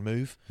and I can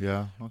move.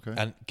 Yeah, okay.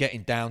 And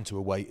getting down to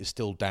a weight is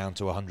still down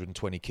to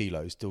 120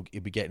 kilos. Still,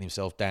 he'd be getting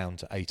himself down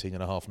to 18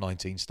 and a half,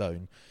 19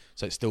 stone.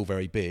 So it's still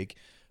very big.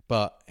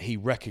 But he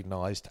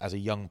recognised as a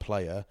young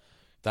player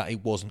that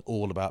it wasn't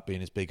all about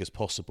being as big as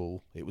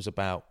possible. It was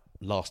about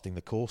lasting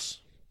the course.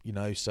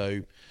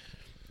 So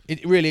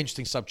it really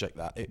interesting subject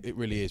that it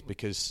really is,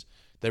 because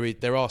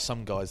there are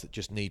some guys that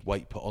just need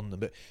weight put on them.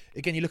 But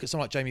again, you look at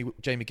someone like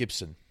Jamie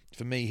Gibson.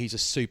 For me, he's a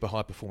super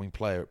high performing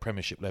player at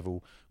Premiership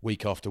level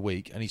week after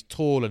week, and he's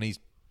tall and he's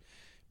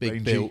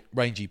big built,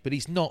 rangy, but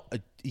he's not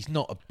a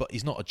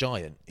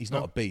giant. He's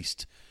not a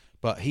beast,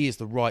 but he is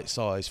the right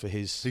size for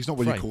his. He's not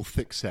what frame. you call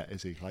thick set,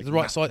 is he? He's the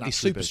right size. He's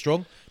super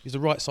strong. He's the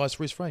right size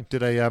for his frame.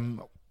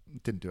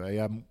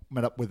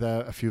 Met up with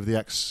a few of the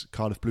ex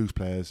Cardiff Blues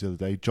players the other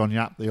day. John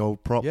Yap, the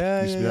old prop,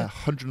 used to be there.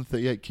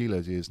 138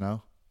 kilos he is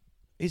now.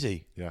 Is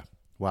he? Yeah.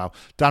 Wow.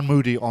 Dan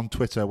Moody on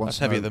Twitter wants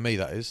to know. That's heavier than me,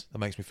 that is. That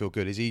makes me feel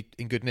good. Is he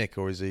in good nick,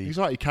 or is he... He's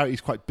right. He's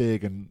quite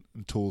big and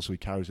tall, so he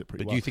carries it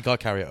pretty well. But do you think I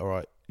carry it all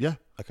right? Yeah.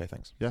 Okay,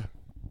 thanks. Yeah.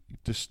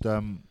 Just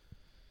don't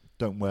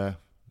wear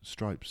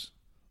stripes.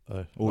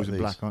 Always like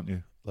in black, aren't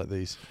you? Like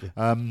these.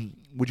 Yeah.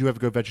 Would you ever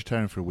go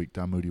vegetarian for a week?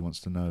 Dan Moody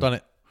wants to know. Done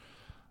it.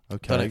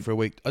 Okay. Done it for a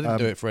week. I didn't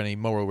do it for any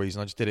moral reason.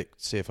 I just did it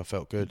to see if I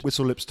felt good.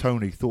 Whistle Lips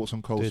Tony, thoughts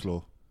on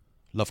coleslaw?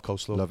 Love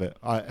coleslaw. Love it.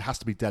 It has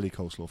to be deli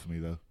coleslaw for me,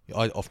 though.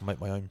 I often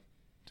make my own.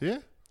 Do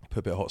you? Put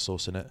a bit of hot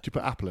sauce in it. Do you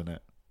put apple in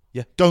it?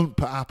 Yeah. Don't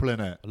put apple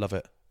in it. I love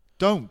it.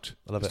 Don't.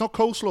 I love it. It's not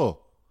coleslaw.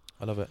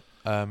 I love it.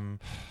 I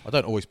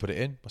don't always put it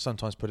in. I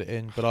sometimes put it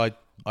in, but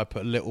I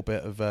put a little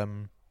bit of... I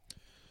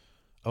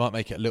might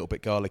make it a little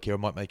bit garlicky, or I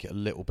might make it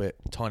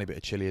tiny bit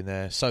of chilli in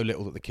there. So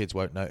little that the kids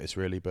won't notice,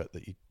 really, but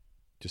that you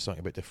just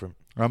something a bit different.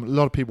 A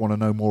lot of people want to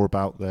know more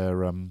about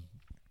their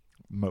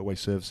motorway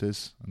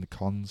services and the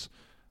cons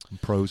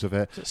and pros of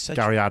it.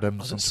 Gary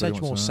Adams. I was at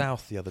Sedgemoor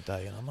South the other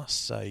day, and I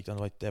must say,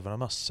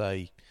 Devon,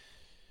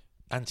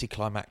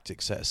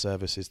 anticlimactic set of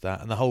services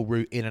that, and the whole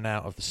route in and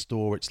out of the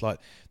store. It's like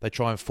they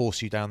try and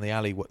force you down the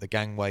alley, the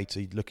gangway,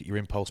 to look at your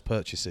impulse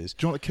purchases.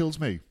 Do you know what kills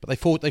me? But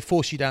they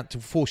force you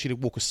to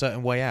walk a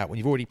certain way out when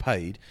you've already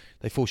paid.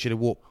 They force you to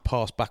walk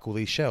past back all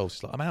these shelves.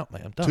 It's like, I'm out,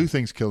 mate. I'm done. Two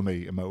things kill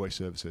me in motorway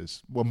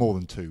services. Well, more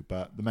than two,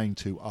 but the main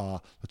two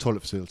are the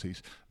toilet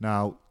facilities.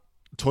 Now,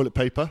 toilet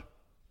paper.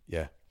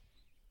 Yeah.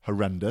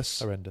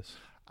 Horrendous.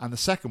 And the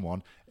second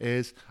one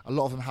is a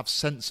lot of them have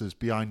sensors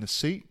behind the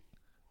seat.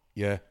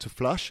 Yeah. To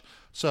flush.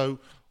 So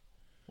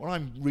when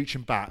I'm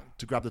reaching back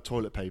to grab the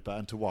toilet paper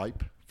and to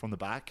wipe from the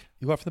back.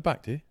 You wipe from the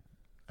back, do you?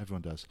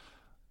 Everyone does.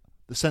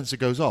 The sensor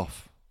goes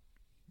off.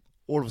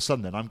 All of a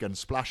sudden then I'm getting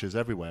splashes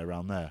everywhere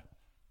around there.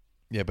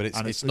 Yeah, but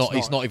it's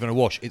not even a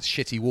wash. It's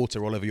shitty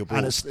water all over your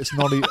balls. And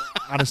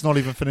it's not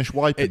even finished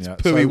wiping it's yet.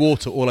 It's pooey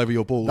water all over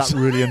your balls. That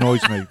really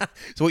annoys me.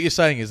 So what you're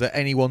saying is that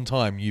any one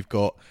time you've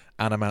got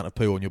an amount of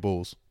poo on your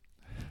balls.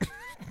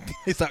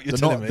 Is that what you're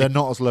telling me? They're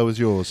not as low as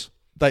yours.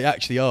 They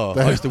actually are.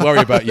 I used to worry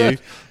about you.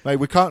 Mate,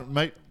 we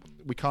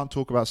can't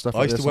talk about stuff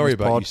like this. I used to worry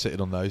about you sitting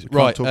on those.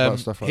 Right, talk about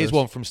stuff like here's this.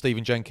 one from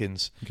Stephen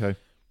Jenkins. Okay.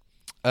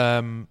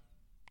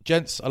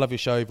 Gents, I love your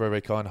show. Very,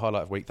 very kind.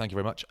 Highlight of the week. Thank you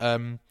very much.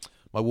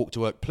 My walk to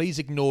work. Please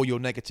ignore your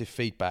negative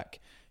feedback.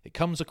 It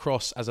comes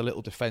across as a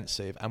little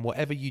defensive, and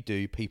whatever you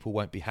do, people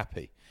won't be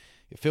happy.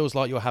 It feels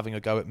like you're having a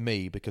go at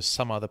me because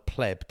some other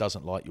pleb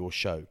doesn't like your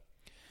show.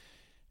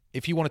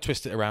 If you want to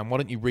twist it around, why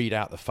don't you read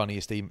out the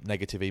funniest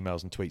negative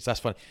emails and tweets? That's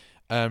funny.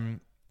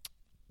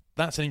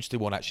 That's an interesting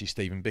one, actually,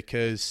 Stephen,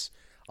 because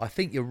I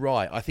think you're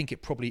right. I think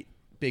it probably,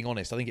 being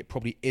honest, I think it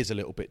probably is a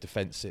little bit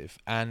defensive.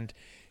 And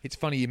it's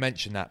funny you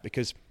mention that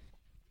because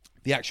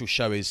the actual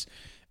show is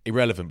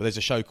irrelevant, but there's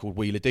a show called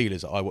Wheeler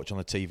Dealers that I watch on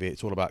the TV.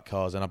 It's all about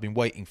cars, and I've been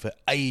waiting for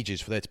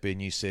ages for there to be a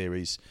new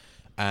series.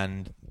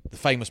 And the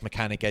famous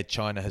mechanic Ed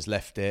China has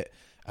left it,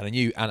 and a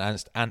new Anne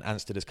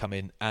Anstead has come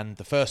in. And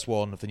the first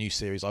one of the new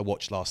series I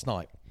watched last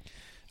night,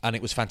 and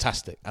it was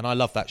fantastic. And I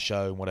love that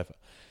show and whatever.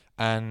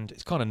 And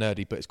it's kind of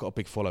nerdy, but it's got a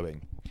big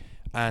following.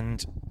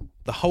 And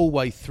the whole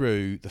way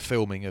through the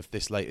filming of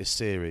this latest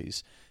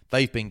series,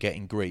 they've been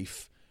getting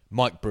grief.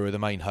 Mike Brewer, the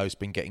main host,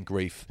 been getting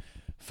grief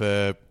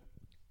for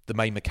the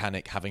main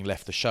mechanic having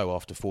left the show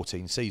after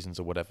 14 seasons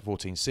or whatever,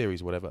 14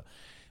 series or whatever.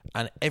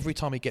 And every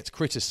time he gets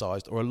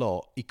criticised, or a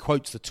lot, he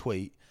quotes the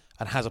tweet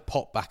and has a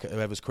pop back at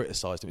whoever's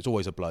criticised him. It's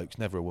always a bloke, it's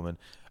never a woman,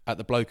 at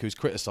the bloke who's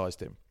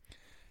criticised him.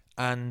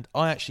 And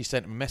I actually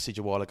sent him a message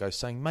a while ago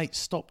saying, mate,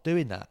 stop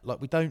doing that.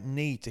 Like, we don't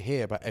need to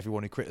hear about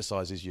everyone who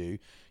criticises you.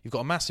 You've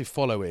got a massive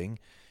following.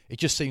 It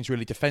just seems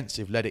really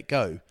defensive. Let it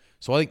go.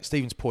 So I think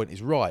Stephen's point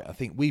is right. I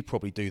think we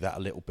probably do that a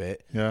little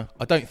bit. Yeah.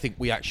 I don't think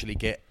we actually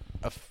get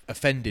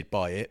offended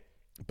by it,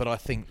 but I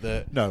think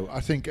that... No, I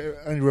think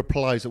any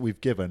replies that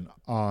we've given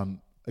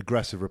aren't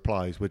aggressive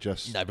replies. We're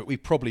just... No, but we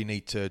probably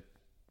need to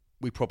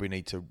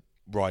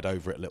ride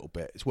over it a little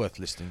bit. It's worth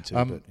listening to.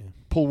 But, yeah.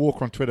 Paul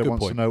Walker on Twitter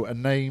wants point. to know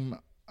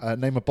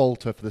name a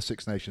bolter for the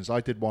Six Nations. I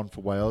did one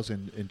for Wales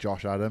in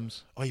Josh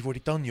Adams. Oh, you've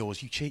already done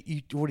yours.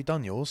 You've already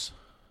done yours.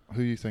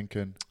 Who are you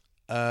thinking?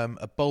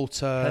 A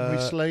bolter.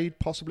 Henry Slade,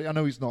 possibly. I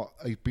know he's not.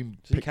 He's been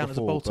Does he picked count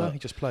before, as a bolter? but He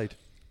just played.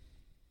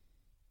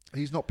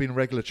 He's not been a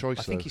regular choice.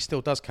 I think he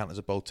still does count as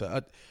a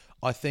bolter.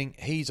 I think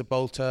he's a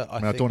bolter. I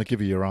don't want to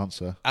give you your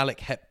answer. Alec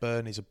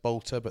Hepburn is a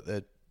bolter, but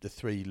the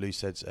three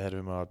loose heads ahead of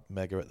him are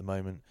mega at the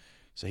moment,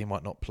 so he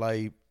might not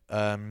play.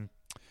 But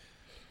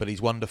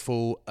he's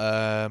wonderful.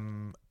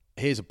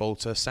 Here's a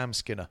bolter, Sam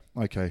Skinner.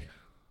 Okay.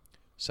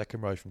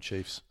 Second row from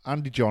Chiefs.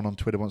 Andy John on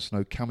Twitter wants to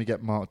know, can we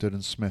get Mark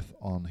Durden-Smith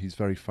on? He's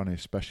very funny,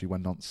 especially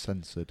when not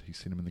censored. He's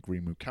seen him in the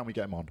green room. Can we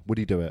get him on? Would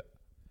he do it?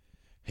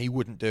 He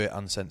wouldn't do it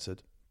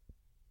uncensored.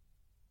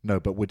 No,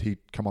 but would he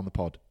come on the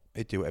pod?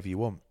 He'd do whatever you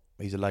want.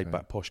 He's a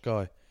laid-back, posh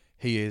guy.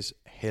 He is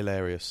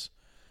hilarious.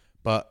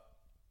 But...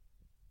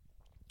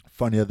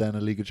 funnier than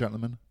A League of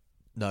Gentlemen?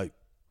 No.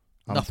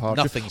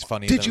 Nothing's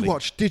funnier than Did you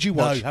watch?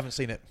 No, haven't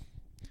seen it.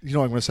 You know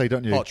what I'm going to say,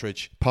 don't you?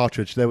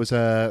 Partridge. There was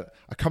a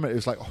comment, it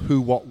was like Who,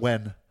 What,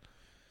 When.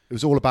 It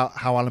was all about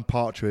how Alan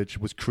Partridge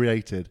was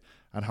created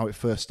and how it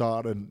first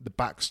started and the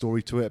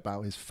backstory to it,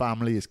 about his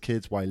family, his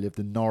kids, why he lived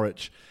in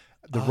Norwich,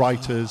 the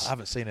writers. I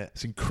haven't seen it.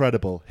 It's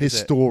incredible. His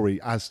story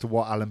as to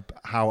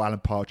how Alan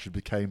Partridge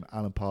became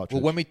Alan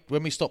Partridge. Well,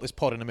 when we stop this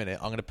pod in a minute,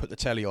 I'm going to put the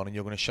telly on and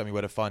you're going to show me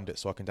where to find it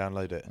so I can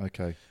download it.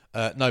 Okay.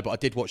 No, but I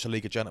did watch the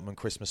League of Gentlemen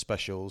Christmas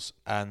specials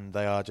and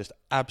they are just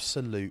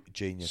absolute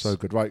genius. So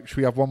good. Right, should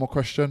we have one more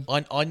question?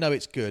 I know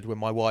it's good when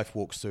my wife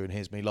walks through and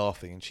hears me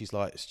laughing and she's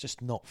like, it's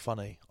just not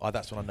funny.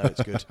 That's when I know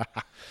it's good.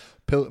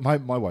 My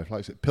wife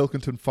likes it.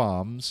 Pilkington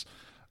Farms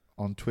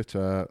on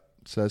Twitter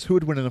says, who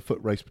would win in a foot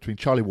race between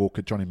Charlie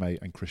Walker, Johnny May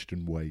and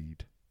Christian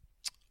Wade?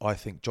 I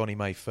think Johnny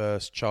May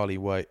first, Charlie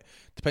Wade.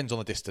 Depends on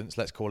the distance.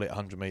 Let's call it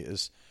 100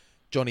 metres.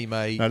 Johnny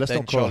May. No, let's then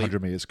not call it Charlie...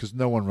 100 metres because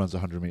no one runs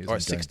 100 metres. All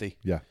right, 60.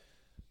 Yeah.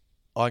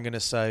 I'm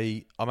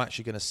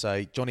actually going to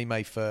say Johnny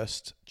May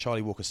first,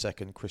 Charlie Walker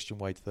second, Christian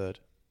Wade third.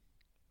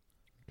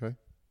 Okay.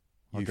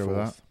 I'll you go fourth.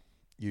 with that.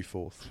 You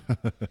fourth.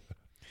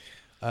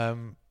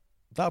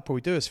 That'll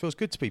probably do us. Feels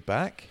good to be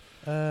back.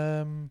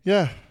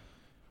 Yeah.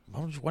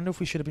 I just wonder if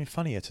we should have been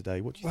funnier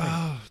today. What do you think?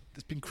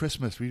 It's been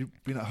Christmas. We've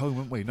been at home,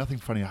 haven't we? Nothing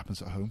funny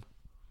happens at home.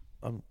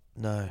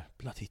 No,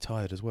 bloody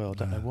tired as well. I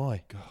don't know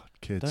why. God,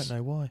 kids. Don't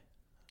know why.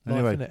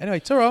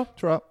 Anyway, ta-ra.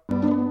 Ta-ra.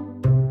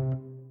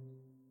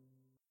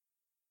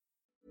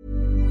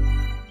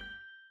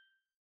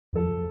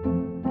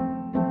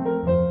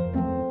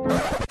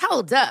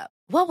 Hold up.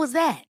 What was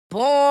that?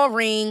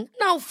 Boring.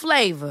 No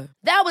flavor.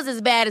 That was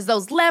as bad as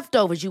those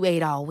leftovers you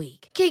ate all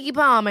week. Keke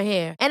Palmer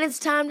here, and it's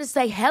time to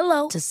say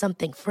hello to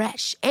something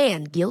fresh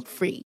and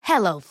guilt-free.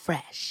 Hello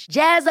Fresh.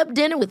 Jazz up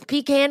dinner with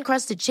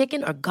pecan-crusted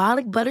chicken or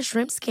garlic butter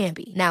shrimp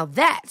scampi. Now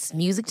that's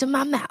music to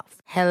my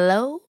mouth.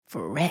 Hello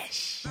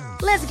Fresh.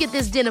 Let's get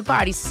this dinner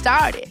party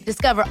started.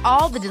 Discover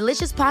all the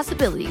delicious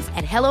possibilities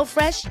at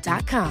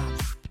HelloFresh.com.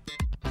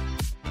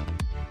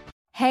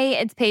 Hey,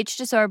 it's Paige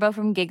DeSorbo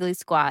from Giggly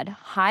Squad.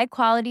 High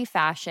quality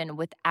fashion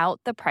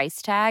without the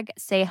price tag.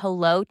 Say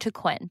hello to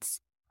Quince.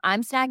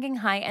 I'm snagging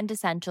high-end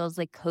essentials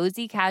like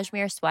cozy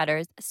cashmere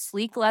sweaters,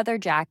 sleek leather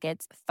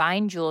jackets,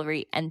 fine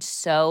jewelry, and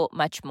so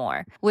much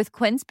more. With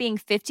Quince being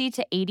 50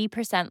 to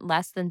 80%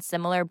 less than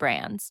similar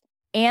brands.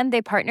 And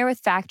they partner with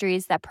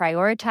factories that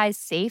prioritize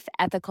safe,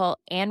 ethical,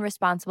 and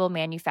responsible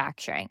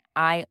manufacturing.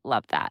 I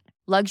love that.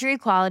 Luxury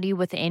quality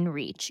within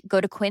reach.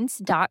 Go to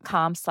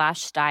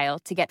quince.com/style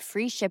to get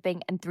free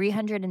shipping and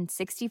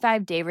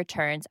 365-day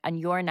returns on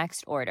your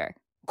next order.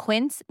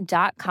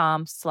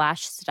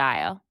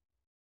 Quince.com/style.